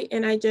Detroit,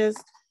 and I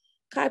just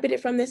copied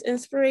it from this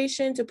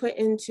inspiration to put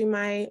into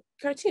my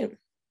cartoon.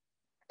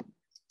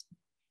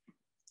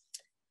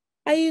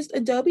 I used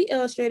Adobe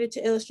Illustrator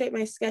to illustrate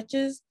my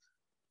sketches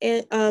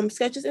and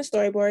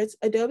storyboards,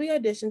 Adobe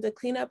Audition to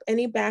clean up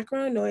any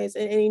background noise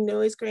and any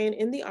noise grain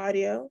in the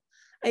audio.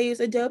 I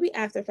used Adobe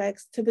After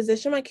Effects to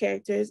position my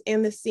characters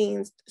and the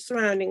scenes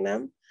surrounding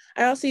them.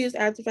 I also used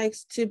After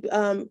Effects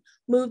to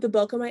move the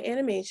bulk of my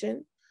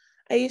animation.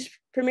 I used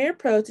Premiere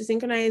Pro to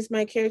synchronize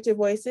my character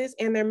voices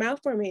and their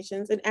mouth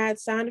formations and add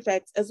sound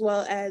effects as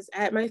well as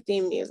add my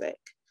theme music.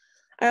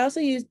 I also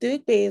used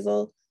Duke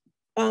Basil,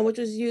 which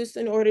was used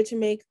in order to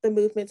make the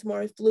movements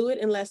more fluid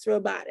and less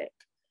robotic.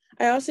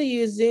 I also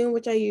used Zoom,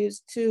 which I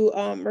used to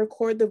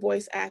record the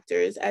voice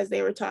actors as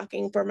they were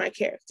talking for my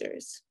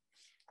characters.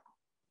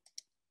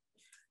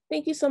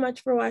 Thank you so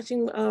much for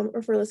watching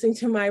or for listening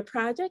to my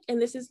project.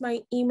 And this is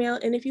my email.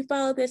 And if you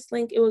follow this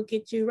link, it will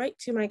get you right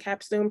to my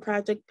capstone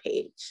project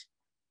page.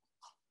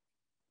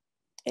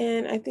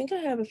 And I think I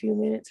have a few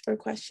minutes for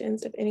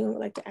questions if anyone would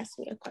like to ask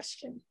me a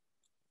question.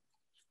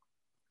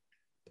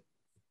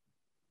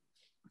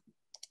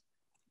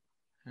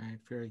 All right,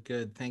 very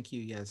good. Thank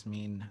you,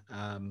 Yasmin.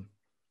 I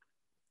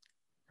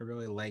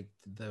really liked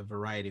the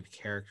variety of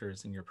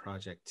characters in your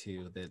project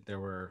too, that there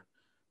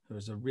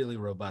was a really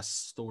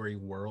robust story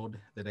world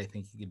that I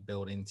think you could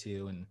build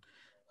into, and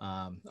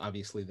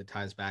obviously the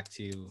ties back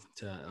to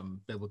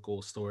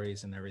biblical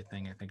stories and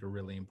everything I think are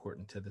really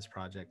important to this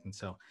project. And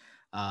so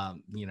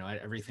you know,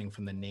 everything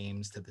from the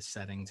names to the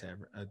setting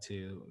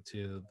to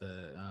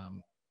the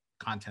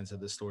contents of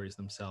the stories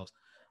themselves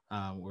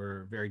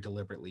were very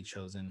deliberately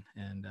chosen,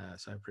 and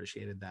so I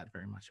appreciated that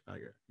very much about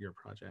your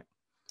project.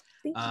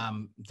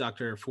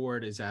 Dr.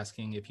 Ford is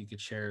asking if you could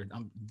share,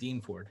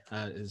 Dean Ford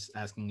is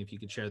asking if you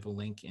could share the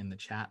link in the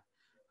chat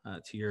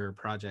to your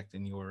project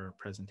and your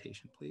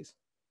presentation, please.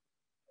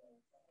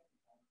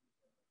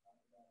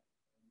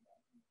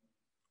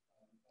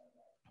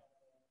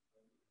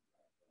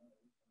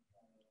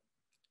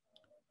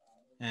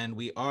 And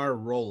we are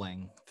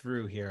rolling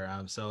through here.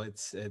 So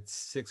it's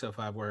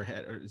 6:05. We're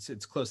ahead, or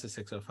it's close to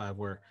 6:05.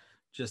 We're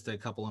just a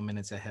couple of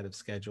minutes ahead of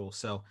schedule.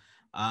 So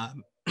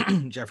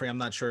Jeffrey, I'm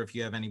not sure if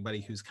you have anybody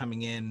who's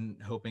coming in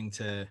hoping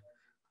to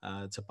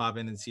pop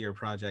in and see your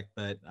project,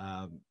 but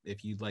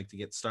if you'd like to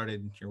get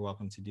started, you're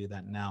welcome to do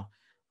that now.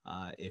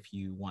 If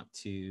you want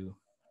to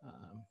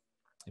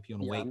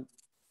wait.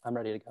 I'm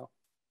ready to go.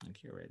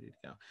 Okay, you're ready to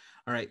go.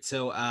 All right.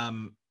 So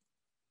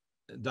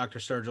Dr.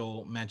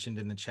 Sturgill mentioned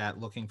in the chat,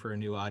 looking for a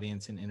new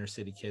audience in inner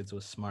city kids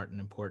was smart and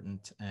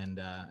important. And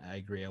I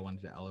agree. I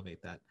wanted to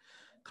elevate that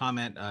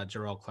comment.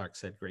 Jarrell Clark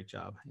said, great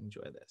job.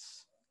 Enjoy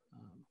this.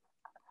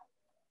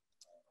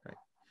 Right.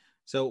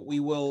 So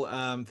we will,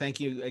 thank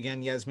you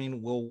again,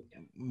 Yasmin. We'll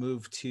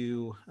move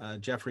to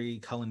Jeffrey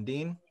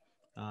Cullen-Dean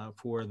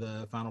for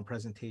the final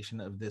presentation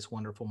of this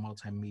wonderful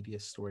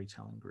multimedia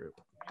storytelling group.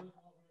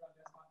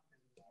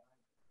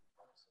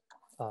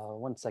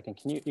 1 second.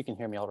 You can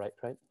hear me all right?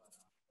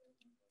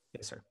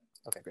 Yes, sir.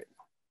 Okay, great.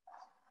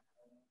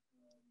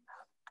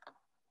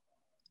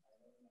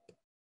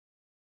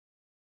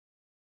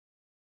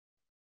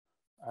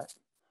 All right.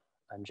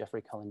 I'm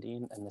Jeffrey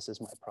Cullen-Dean, and this is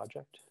my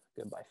project,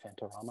 Goodbye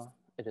Fantorama.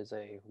 It is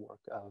a work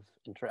of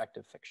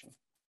interactive fiction.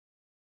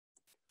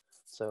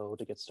 So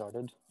to get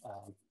started,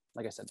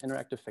 like I said,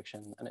 interactive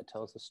fiction, and it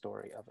tells the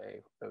story of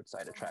a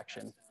roadside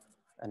attraction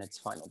and its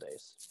final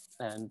days.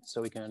 And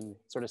so we can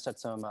sort of set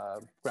some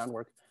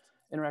groundwork.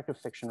 Interactive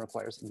fiction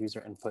requires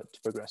user input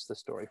to progress the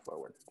story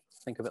forward.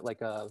 Think of it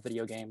like a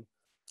video game,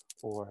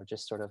 or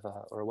just sort of,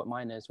 or what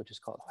mine is, which is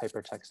called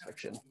hypertext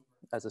fiction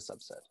as a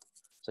subset.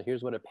 So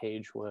here's what a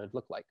page would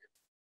look like.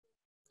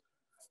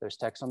 There's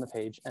text on the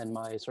page, and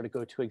my sort of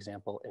go-to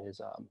example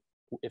is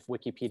if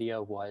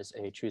Wikipedia was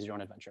a choose your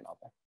own adventure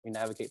novel. We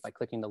navigate by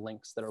clicking the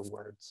links that are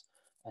words,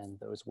 and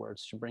those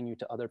words should bring you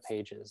to other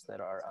pages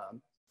that are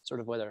sort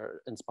of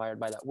whether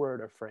inspired by that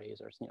word or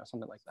phrase or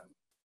something like that.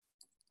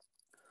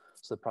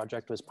 So the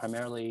project was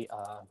primarily,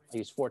 I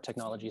used 4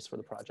 technologies for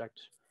the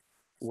project.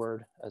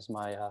 Word as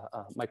my,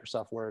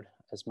 Microsoft Word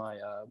as my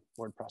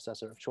word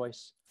processor of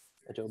choice,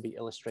 Adobe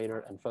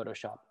Illustrator and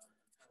Photoshop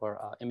for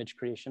image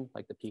creation,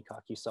 like the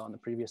peacock you saw in the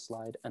previous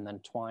slide, and then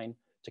Twine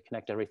to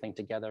connect everything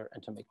together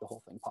and to make the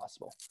whole thing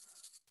possible.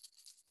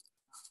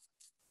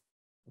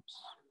 Oops.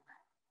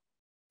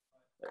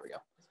 There we go.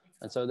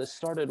 And so this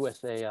started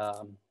with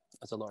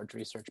as a large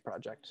research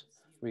project,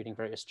 reading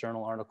various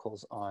journal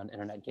articles on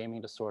internet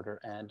gaming disorder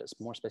and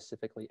more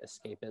specifically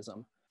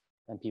escapism,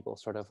 and people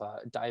sort of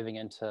diving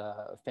into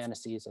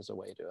fantasies as a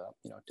way to,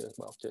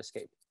 to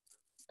escape.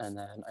 And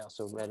then I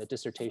also read a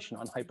dissertation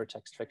on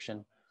hypertext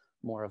fiction,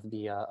 more of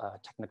the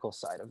technical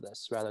side of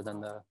this rather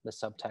than the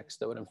subtext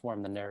that would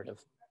inform the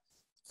narrative.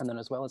 And then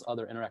as well as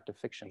other interactive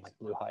fiction like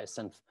Blue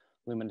Hyacinth,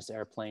 Luminous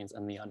Airplanes,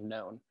 and The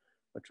Unknown,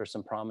 which are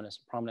some prominent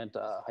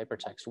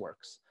hypertext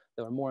works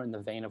that were more in the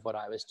vein of what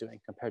I was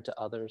doing compared to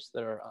others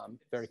that are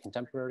very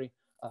contemporary.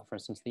 For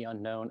instance, The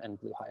Unknown and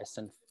Blue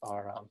Hyacinth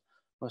are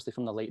mostly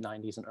from the late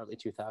 90s and early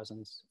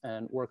 2000s.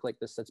 And work like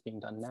this that's being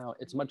done now,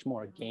 it's much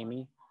more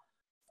gamey,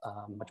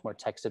 much more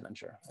text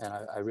adventure. And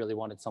I really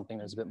wanted something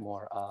that's a bit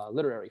more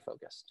literary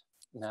focused.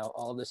 Now,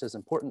 all of this is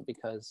important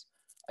because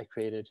I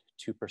created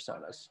two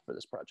personas for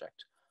this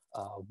project.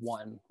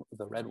 One,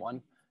 the red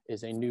one,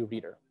 is a new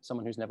reader,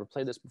 someone who's never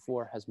played this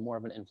before, has more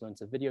of an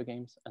influence of video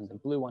games, and the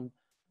blue one,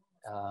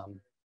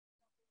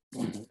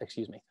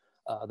 excuse me,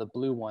 the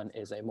blue one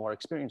is a more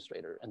experienced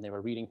reader, and they were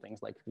reading things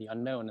like The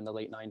Unknown in the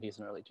late 90s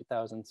and early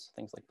 2000s,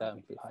 things like that,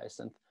 and Blue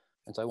Hyacinth.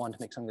 And so I wanted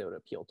to make something that would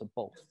appeal to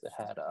both, that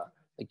had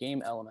the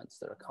game elements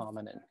that are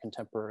common in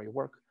contemporary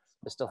work,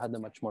 but still had the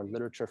much more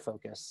literature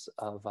focus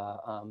of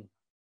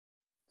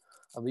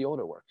the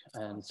older work.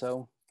 And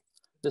so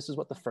this is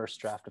what the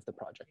first draft of the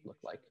project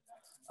looked like.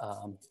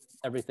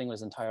 Everything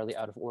was entirely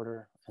out of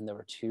order, and there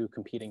were two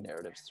competing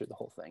narratives through the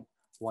whole thing,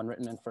 one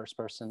written in first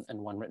person and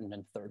one written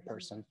in third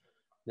person.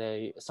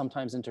 They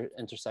sometimes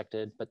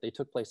intersected, but they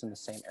took place in the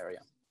same area.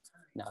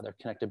 Now they're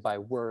connected by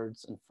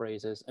words and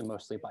phrases and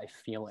mostly by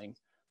feeling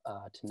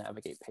to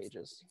navigate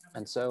pages.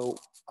 And so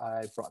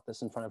I brought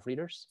this in front of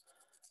readers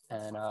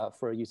and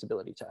for a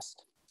usability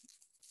test.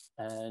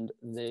 And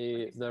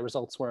the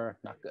results were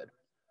not good.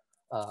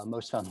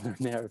 Most found the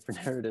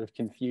narrative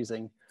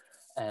confusing,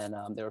 and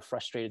they were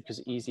frustrated because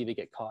it's easy to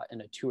get caught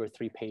in a 2 or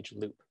 3 page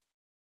loop,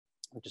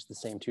 which is the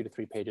same 2 to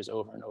 3 pages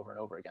over and over and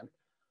over again.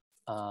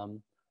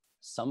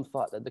 Some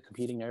thought that the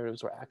competing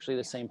narratives were actually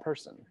the same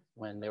person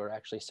when they were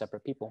actually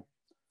separate people.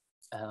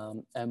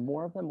 And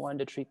more of them wanted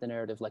to treat the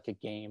narrative like a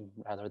game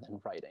rather than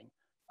writing.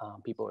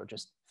 People were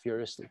just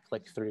furiously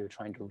click through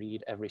trying to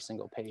read every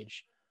single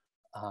page.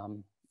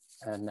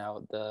 And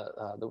now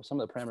some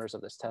of the parameters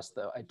of this test,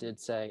 though, I did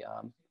say,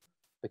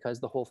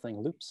 because the whole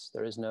thing loops,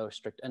 there is no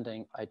strict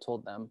ending. I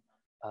told them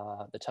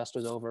the test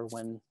was over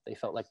when they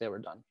felt like they were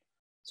done.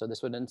 So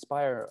this would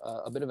inspire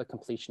a bit of a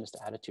completionist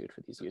attitude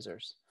for these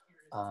users.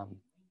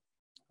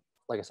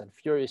 Like I said,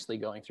 furiously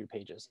going through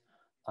pages.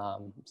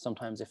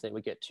 Sometimes if they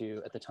would get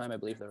to, at the time, I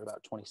believe there were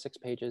about 26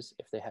 pages.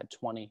 If they had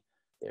 20,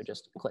 they would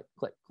just click,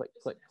 click, click,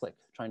 click, click,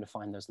 trying to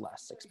find those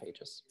last 6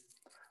 pages.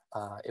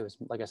 It was,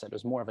 like I said, it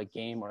was more of a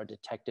game or a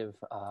detective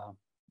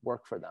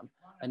work for them.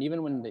 And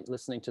even when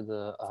listening to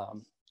the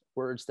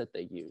words that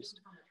they used,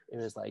 it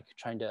was like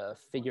trying to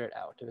figure it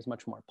out. It was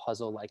much more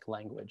puzzle-like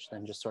language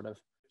than just sort of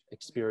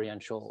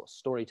experiential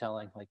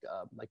storytelling, like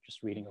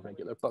just reading a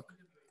regular book.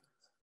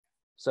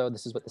 So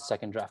this is what the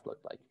second draft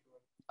looked like.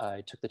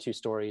 I took the 2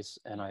 stories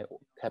and I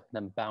kept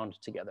them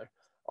bound together.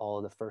 All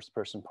of the first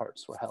person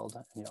parts were held,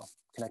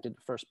 connected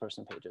to first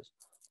person pages.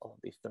 All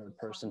of the third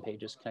person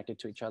pages connected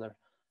to each other.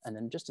 And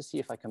then just to see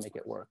if I can make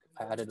it work,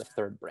 I added a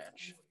third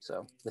branch.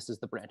 So this is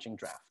the branching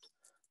draft.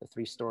 The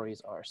 3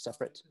 stories are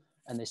separate,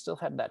 and they still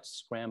had that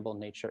scramble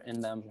nature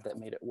in them that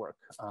made it work.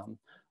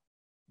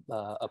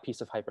 A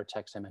piece of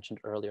hypertext I mentioned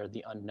earlier,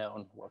 The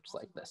Unknown, works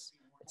like this.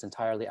 It's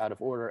entirely out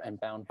of order and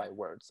bound by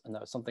words. And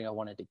that was something I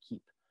wanted to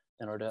keep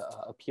in order to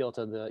appeal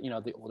to the,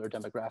 the older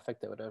demographic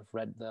that would have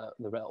read the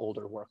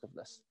older work of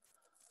this.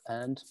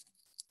 And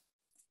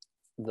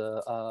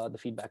the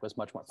feedback was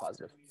much more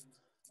positive.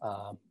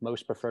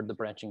 Most preferred the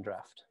branching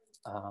draft.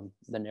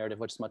 The narrative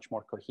was much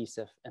more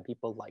cohesive, and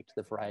people liked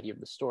the variety of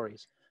the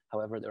stories.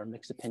 However, there were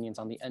mixed opinions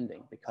on the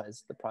ending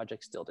because the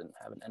project still didn't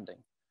have an ending.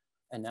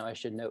 And now I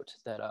should note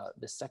that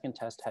the second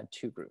test had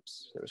 2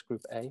 groups. There was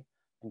Group A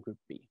and Group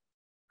B.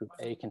 Group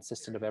A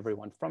consisted of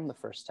everyone from the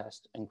first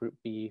test, and Group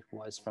B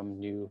was from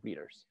new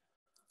readers.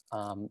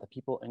 The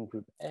people in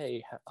Group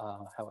A,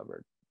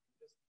 however,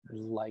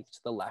 liked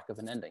the lack of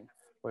an ending,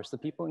 whereas the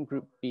people in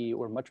Group B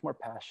were much more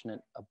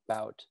passionate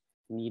about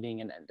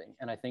needing an ending.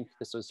 And I think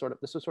this was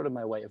sort of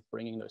my way of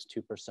bringing those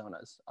 2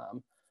 personas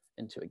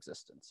into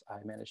existence. I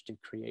managed to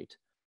create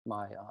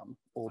my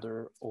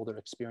older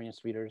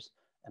experienced readers,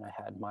 and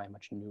I had my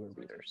much newer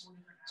readers.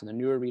 So the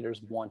newer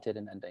readers wanted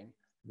an ending.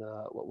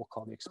 What we'll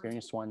call the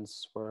experienced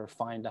ones were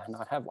fine to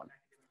not have one.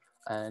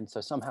 And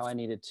so somehow I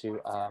needed to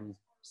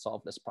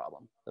solve this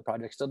problem. The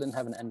project still didn't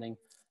have an ending,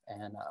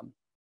 and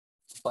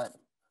but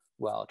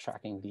while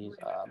tracking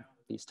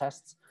these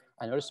tests,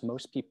 I noticed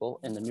most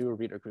people in the newer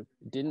reader group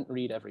didn't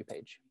read every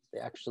page. They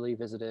actually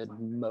visited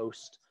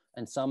most,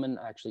 and some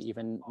actually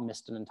even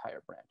missed an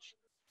entire branch.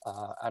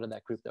 Out of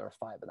that group, there were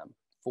 5 of them.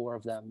 4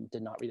 of them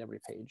did not read every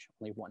page,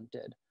 only 1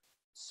 did.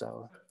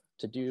 So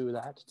to do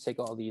that, to take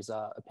all these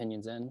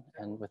opinions in,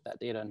 and with that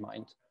data in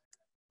mind,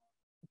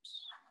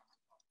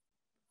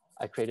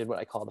 I created what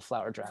I call the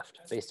flower draft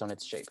based on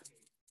its shape.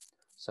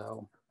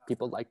 So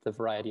people liked the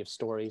variety of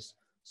stories,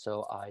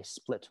 so I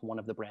split one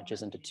of the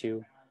branches into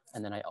 2,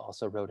 and then I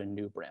also wrote a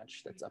new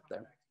branch that's up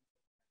there.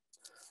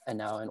 And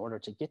now in order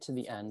to get to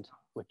the end,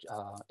 which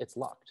it's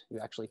locked, you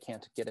actually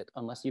can't get it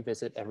unless you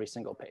visit every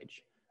single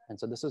page. And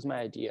so this was my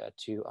idea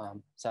to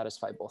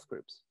satisfy both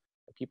groups.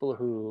 The people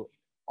who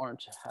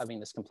aren't having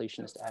this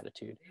completionist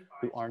attitude,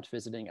 who aren't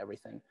visiting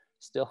everything,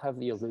 still have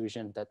the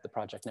illusion that the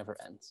project never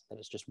ends, that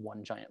it's just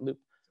one giant loop,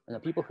 And the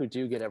people who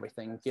do get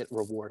everything get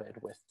rewarded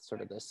with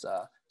sort of this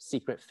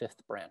secret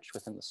fifth branch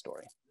within the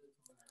story.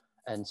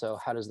 And so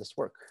how does this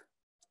work?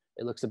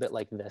 It looks a bit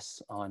like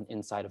this on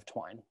inside of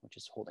Twine, which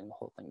is holding the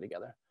whole thing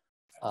together.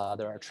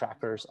 There are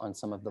trackers on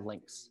some of the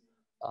links,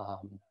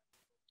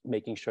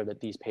 making sure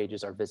that these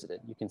pages are visited.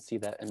 You can see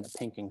that in the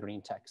pink and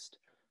green text.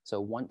 So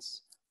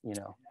once, you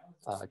know,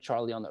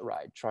 Charlie on the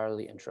ride,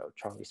 Charlie intro,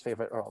 Charlie's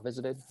favorite are all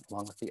visited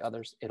along with the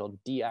others, it'll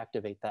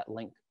deactivate that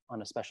link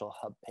on a special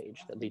hub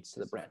page that leads to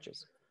the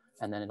branches.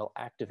 And then it'll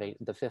activate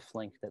the fifth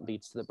link that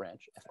leads to the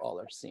branch if all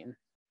are seen.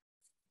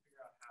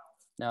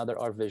 Now there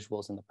are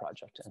visuals in the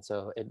project, and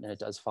so it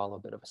does follow a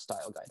bit of a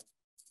style guide.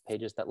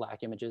 Pages that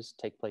lack images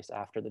take place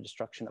after the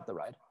destruction of the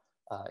ride.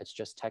 It's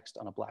just text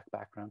on a black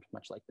background,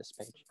 much like this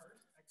page.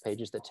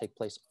 Pages that take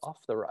place off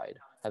the ride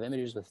have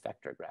images with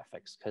vector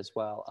graphics, because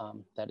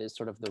while that is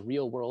sort of the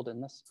real world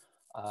in this,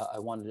 I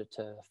wanted it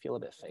to feel a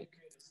bit fake.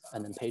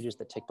 And then pages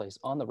that take place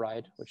on the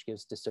ride, which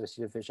gives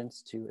dissociative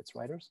visions to its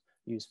writers,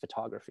 use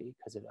photography,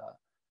 because it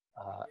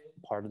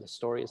part of the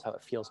story is how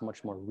it feels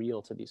much more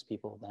real to these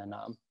people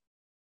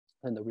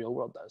than the real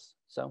world does.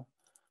 So,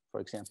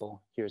 for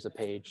example, here's a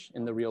page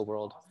in the real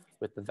world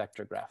with the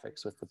vector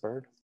graphics with the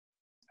bird.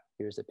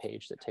 Here's a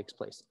page that takes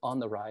place on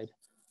the ride,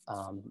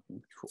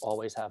 who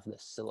always have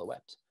this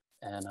silhouette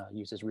and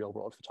uses real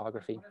world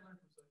photography.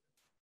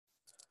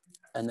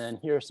 And then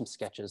here are some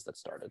sketches that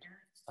started.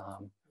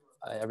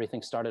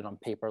 Everything started on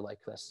paper like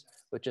this,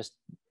 but just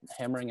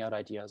hammering out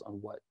ideas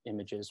on what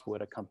images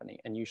would accompany.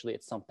 And usually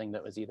it's something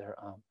that was either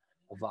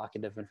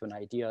evocative of an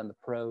idea in the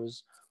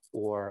prose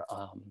or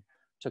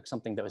took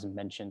something that was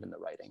mentioned in the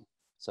writing.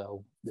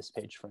 So this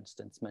page, for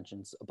instance,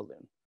 mentions a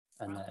balloon.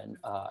 And then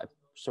I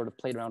sort of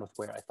played around with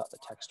where I thought the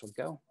text would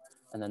go.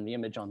 And then the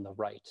image on the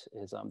right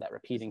is that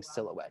repeating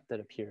silhouette that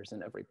appears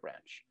in every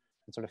branch,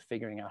 and sort of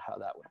figuring out how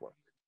that would work.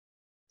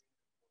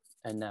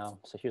 And now,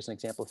 so here's an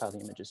example of how the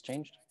images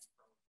changed.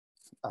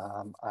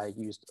 I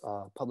used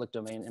public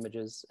domain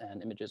images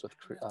and images with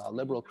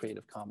liberal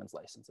Creative Commons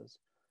licenses.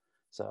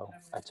 So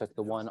I took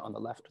the one on the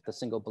left with the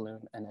single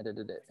balloon and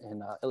edited it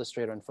in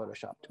Illustrator and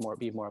Photoshop to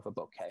be more of a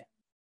bouquet.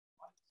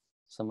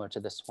 Similar to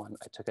this one,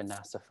 I took a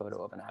NASA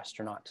photo of an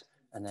astronaut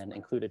and then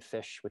included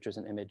fish, which was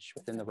an image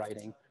within the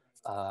writing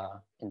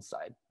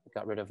inside.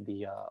 Got rid of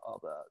all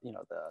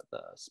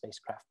the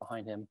spacecraft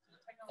behind him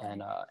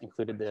and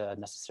included the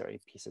necessary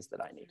pieces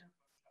that I need.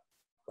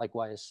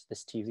 Likewise,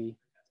 this TV,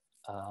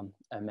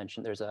 I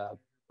mentioned there's a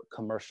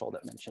commercial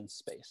that mentions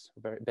space, a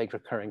very big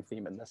recurring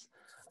theme in this.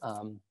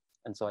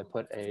 And so I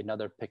put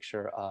another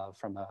picture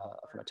from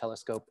a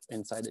telescope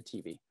inside the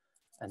TV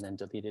and then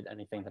deleted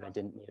anything that I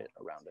didn't need it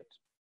around it.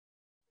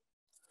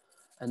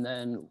 And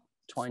then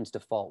Twine's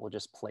default will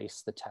just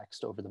place the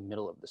text over the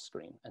middle of the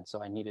screen. And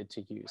so I needed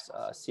to use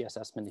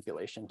CSS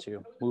manipulation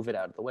to move it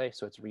out of the way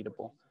so it's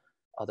readable.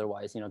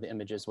 Otherwise, the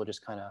images will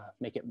just kind of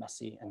make it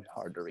messy and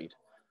hard to read.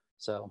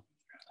 So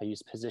I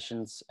use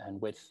positions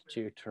and width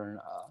to turn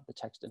the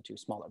text into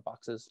smaller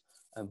boxes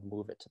and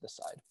move it to the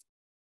side.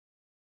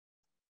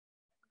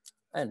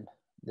 And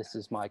this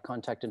is my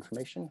contact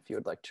information if you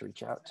would like to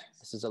reach out.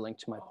 This is a link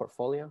to my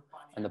portfolio,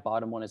 and the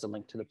bottom one is a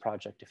link to the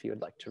project if you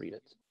would like to read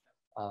it.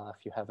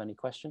 If you have any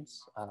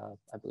questions,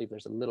 I believe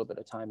there's a little bit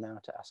of time now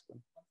to ask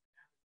them.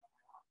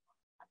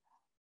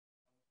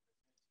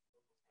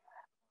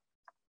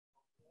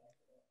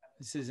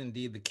 This is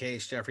indeed the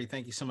case, Jeffrey.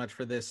 Thank you so much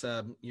for this.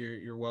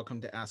 You're welcome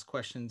to ask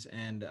questions,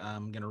 and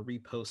I'm going to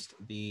repost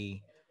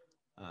the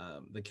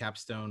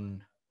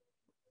Capstone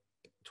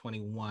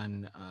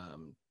 21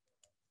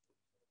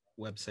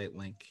 website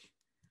link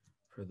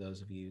for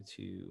those of you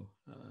to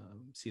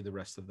see the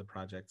rest of the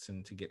projects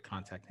and to get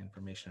contact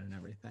information and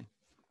everything.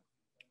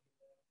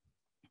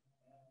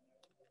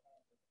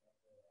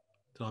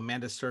 So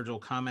Amanda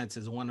Sturgill comments,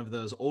 as one of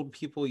those old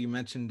people you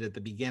mentioned at the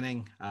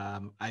beginning,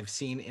 I've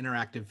seen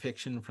interactive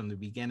fiction from the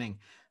beginning.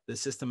 The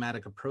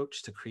systematic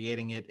approach to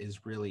creating it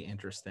is really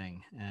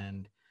interesting.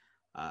 And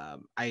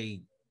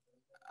I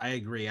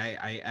agree.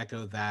 I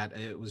echo that.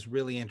 It was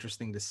really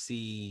interesting to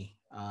see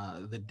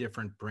the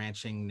different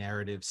branching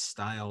narrative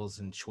styles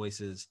and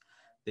choices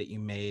that you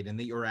made, and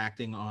that you were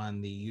acting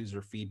on the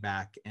user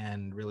feedback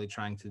and really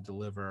trying to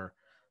deliver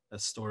a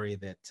story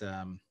that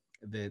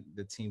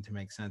that seemed to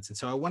make sense. And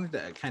so I wanted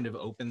to kind of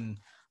open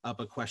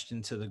up a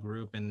question to the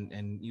group,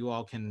 and you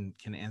all can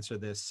answer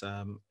this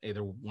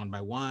either one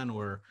by one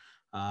or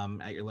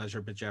at your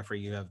leisure. But Jeffrey,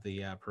 you have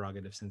the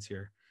prerogative since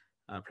your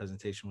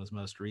presentation was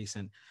most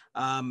recent.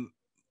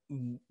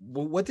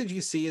 What did you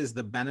see as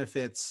the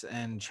benefits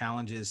and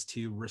challenges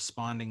to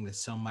responding to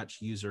so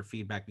much user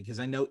feedback?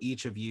 Because I know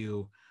each of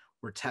you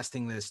were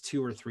testing this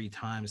 2 or 3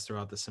 times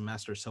throughout the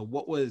semester. So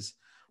what was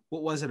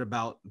it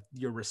about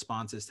your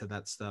responses to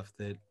that stuff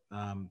that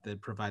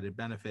that provided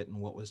benefit, and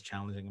what was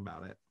challenging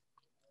about it?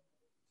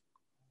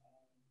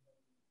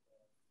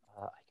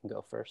 I can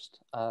go first.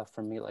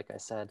 For me, like I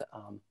said,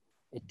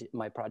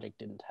 my project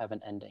didn't have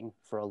an ending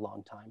for a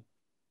long time.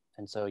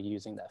 And so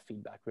using that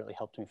feedback really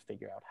helped me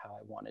figure out how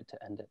I wanted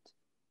to end it.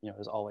 It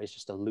was always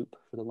just a loop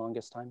for the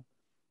longest time.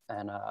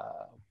 And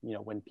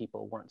when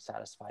people weren't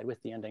satisfied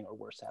with the ending or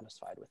were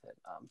satisfied with it,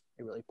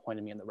 it really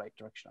pointed me in the right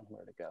direction on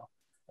where to go,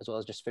 as well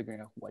as just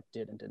figuring out what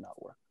did and did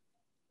not work.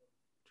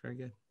 Very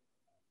good.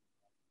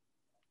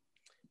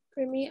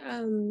 For me,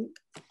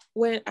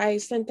 when I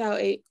sent out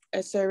a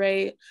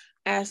survey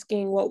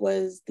asking what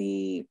was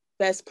the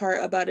best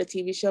part about a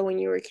TV show when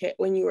you were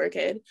a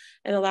kid,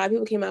 and a lot of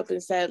people came up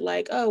and said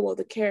like, oh, well,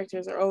 the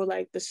characters, or oh,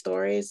 like the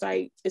stories.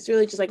 So it's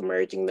really just like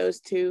merging those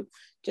two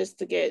just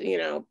to get,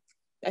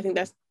 I think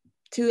that's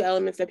two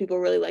elements that people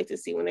really like to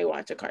see when they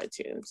watch a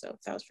cartoon. So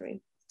that was for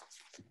me.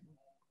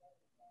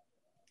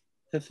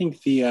 I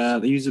think the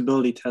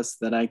usability tests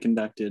that I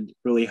conducted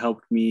really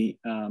helped me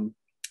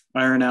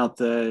iron out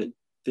the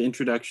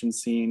introduction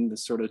scene, the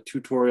sort of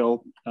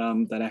tutorial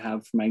that I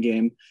have for my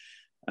game.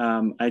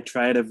 I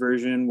tried a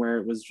version where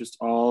it was just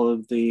all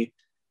of the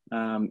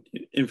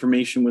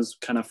information was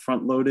kind of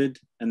front loaded,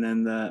 and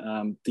then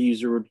the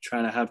user would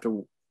kind of have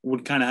to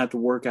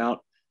work out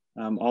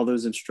all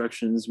those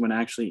instructions when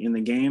actually in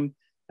the game.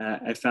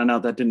 I found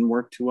out that didn't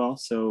work too well.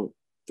 So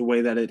the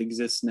way that it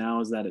exists now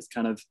is that it's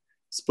kind of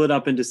split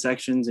up into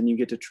sections, and you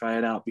get to try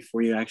it out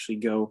before you actually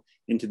go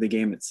into the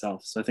game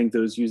itself. So I think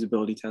those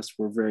usability tests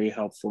were very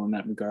helpful in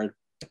that regard.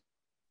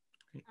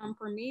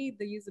 For me,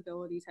 the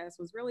usability test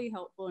was really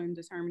helpful in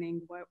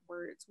determining what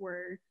words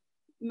were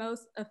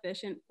most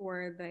efficient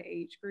for the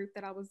age group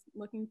that I was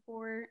looking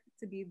for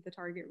to be the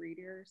target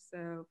reader.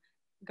 So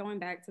going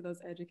back to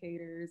those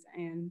educators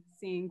and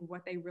seeing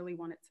what they really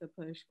wanted to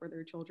push for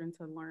their children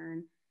to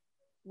learn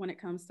when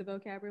it comes to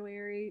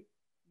vocabulary,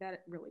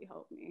 that really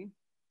helped me.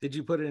 Did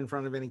you put it in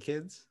front of any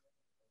kids?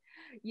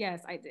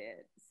 Yes, I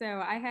did.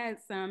 So I had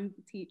some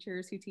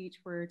teachers who Teach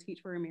for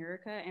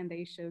America, and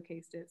they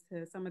showcased it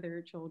to some of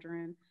their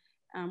children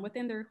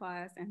within their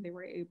class, and they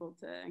were able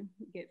to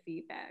get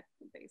feedback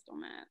based on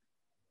that.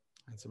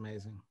 That's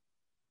amazing.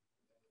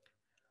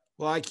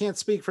 Well, I can't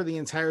speak for the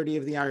entirety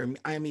of the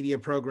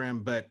iMedia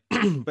program, but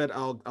but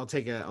I'll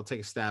take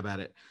a stab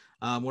at it.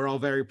 We're all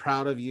very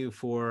proud of you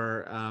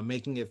for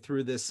making it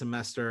through this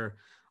semester,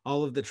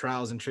 all of the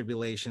trials and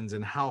tribulations,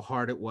 and how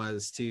hard it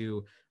was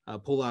to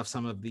pull off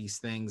some of these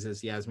things,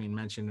 as Yasmin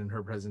mentioned in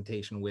her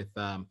presentation, with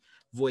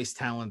voice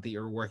talent that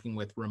you're working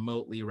with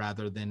remotely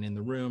rather than in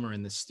the room or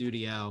in the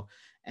studio,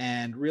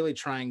 and really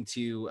trying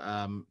to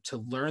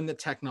learn the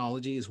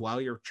technologies while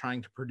you're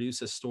trying to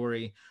produce a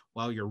story,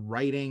 while you're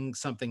writing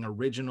something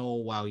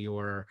original, while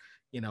you're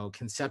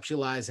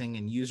conceptualizing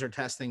and user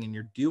testing, and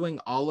you're doing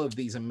all of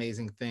these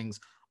amazing things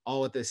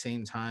all at the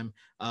same time,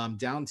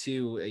 down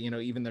to,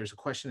 even there's a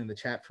question in the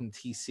chat from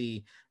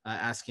TC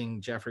asking,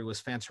 Jeffrey, was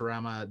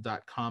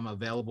fantorama.com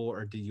available,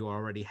 or did you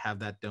already have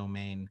that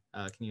domain?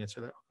 Can you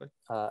answer that real quick?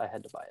 I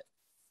had to buy it.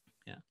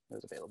 Yeah. It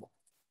was available.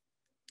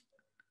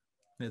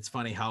 It's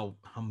funny how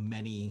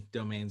many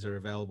domains are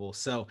available.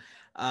 So,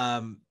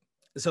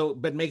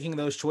 but making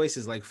those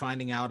choices, like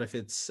finding out if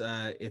it's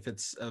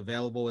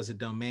available as a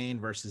domain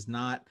versus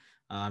not,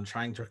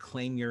 trying to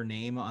claim your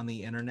name on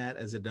the internet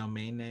as a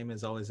domain name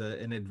is always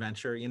an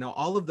adventure.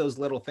 All of those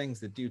little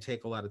things that do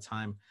take a lot of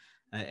time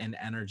and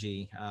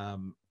energy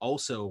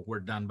also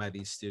were done by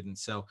these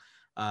students. So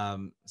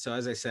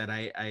as I said,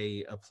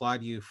 I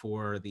applaud you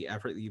for the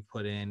effort that you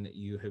put in.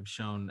 You have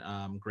shown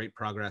great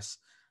progress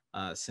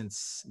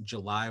since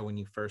July, when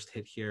you first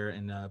hit here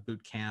in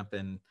boot camp,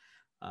 and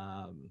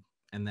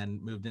then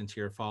moved into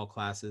your fall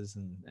classes,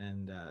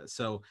 and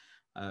so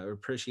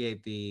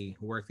appreciate the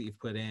work that you've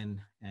put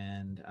in,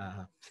 and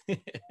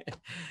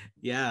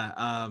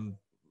yeah,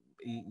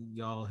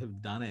 y'all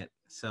have done it.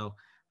 So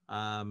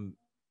I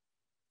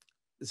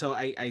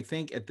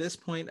think at this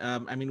point,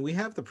 we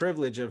have the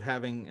privilege of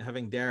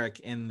having Derek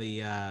in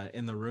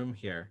the room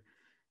here,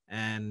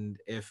 and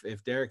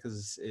if Derek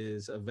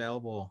is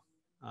available,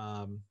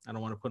 I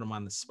don't want to put him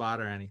on the spot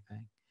or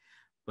anything,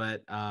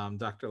 but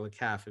Dr.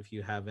 Colclough, if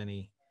you have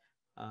any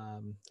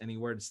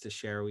words to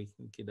share, we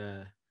could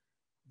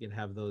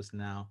have those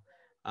now.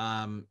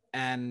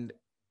 And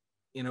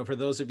for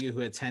those of you who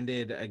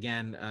attended,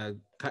 again,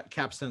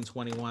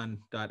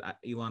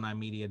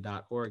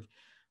 capstone21.elonimedia.org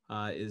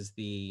is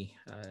the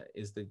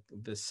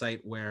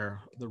site where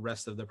the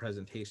rest of the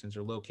presentations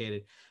are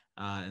located.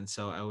 And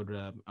so I would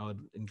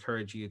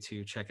encourage you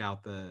to check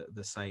out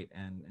the site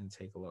and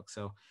take a look.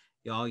 So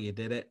y'all, you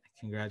did it.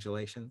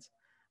 Congratulations.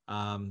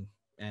 And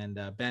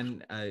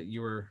Ben,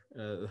 you were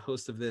the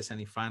host of this.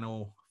 Any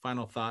final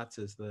thoughts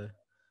as the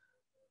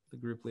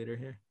group leader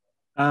here?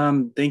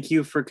 Thank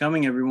you for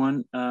coming,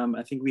 everyone.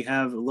 I think we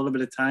have a little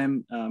bit of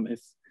time. If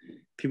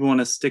people want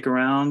to stick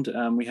around,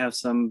 we have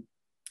some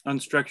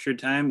unstructured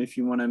time if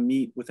you want to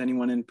meet with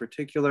anyone in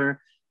particular.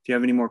 If you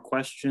have any more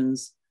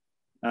questions,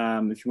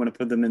 if you want to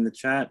put them in the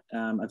chat,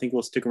 I think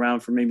we'll stick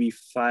around for maybe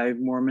 5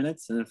 more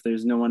minutes. And if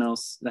there's no one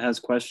else that has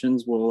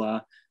questions,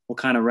 we'll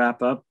kind of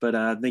wrap up.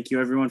 But thank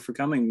you, everyone, for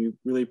coming. We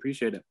really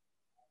appreciate it.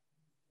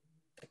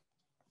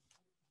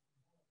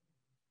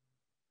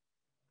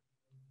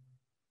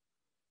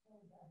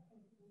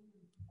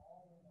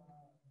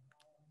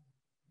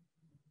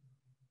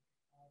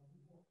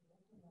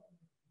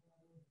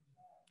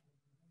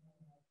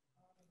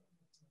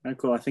 All right,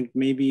 cool. I think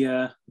maybe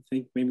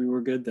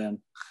we're good then.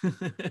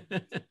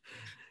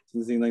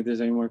 Doesn't seem like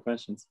there's any more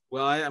questions.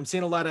 Well, I'm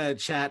seeing a lot of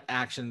chat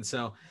action.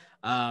 So,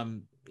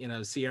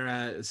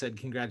 Sierra said,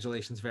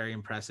 congratulations, very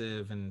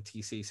impressive. And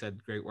TC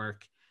said, great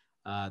work.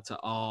 To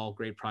all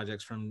great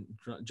projects from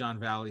John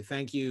Valley.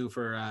 Thank you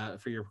for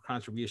your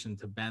contribution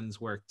to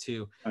Ben's work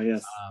too. Oh,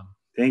 yes.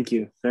 Thank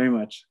you very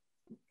much.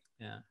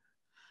 Yeah,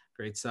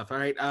 great stuff. All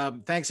right.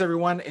 Thanks,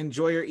 everyone.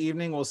 Enjoy your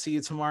evening. We'll see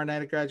you tomorrow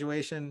night at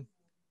graduation.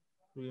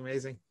 It'll be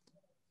amazing.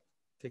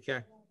 Take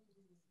care.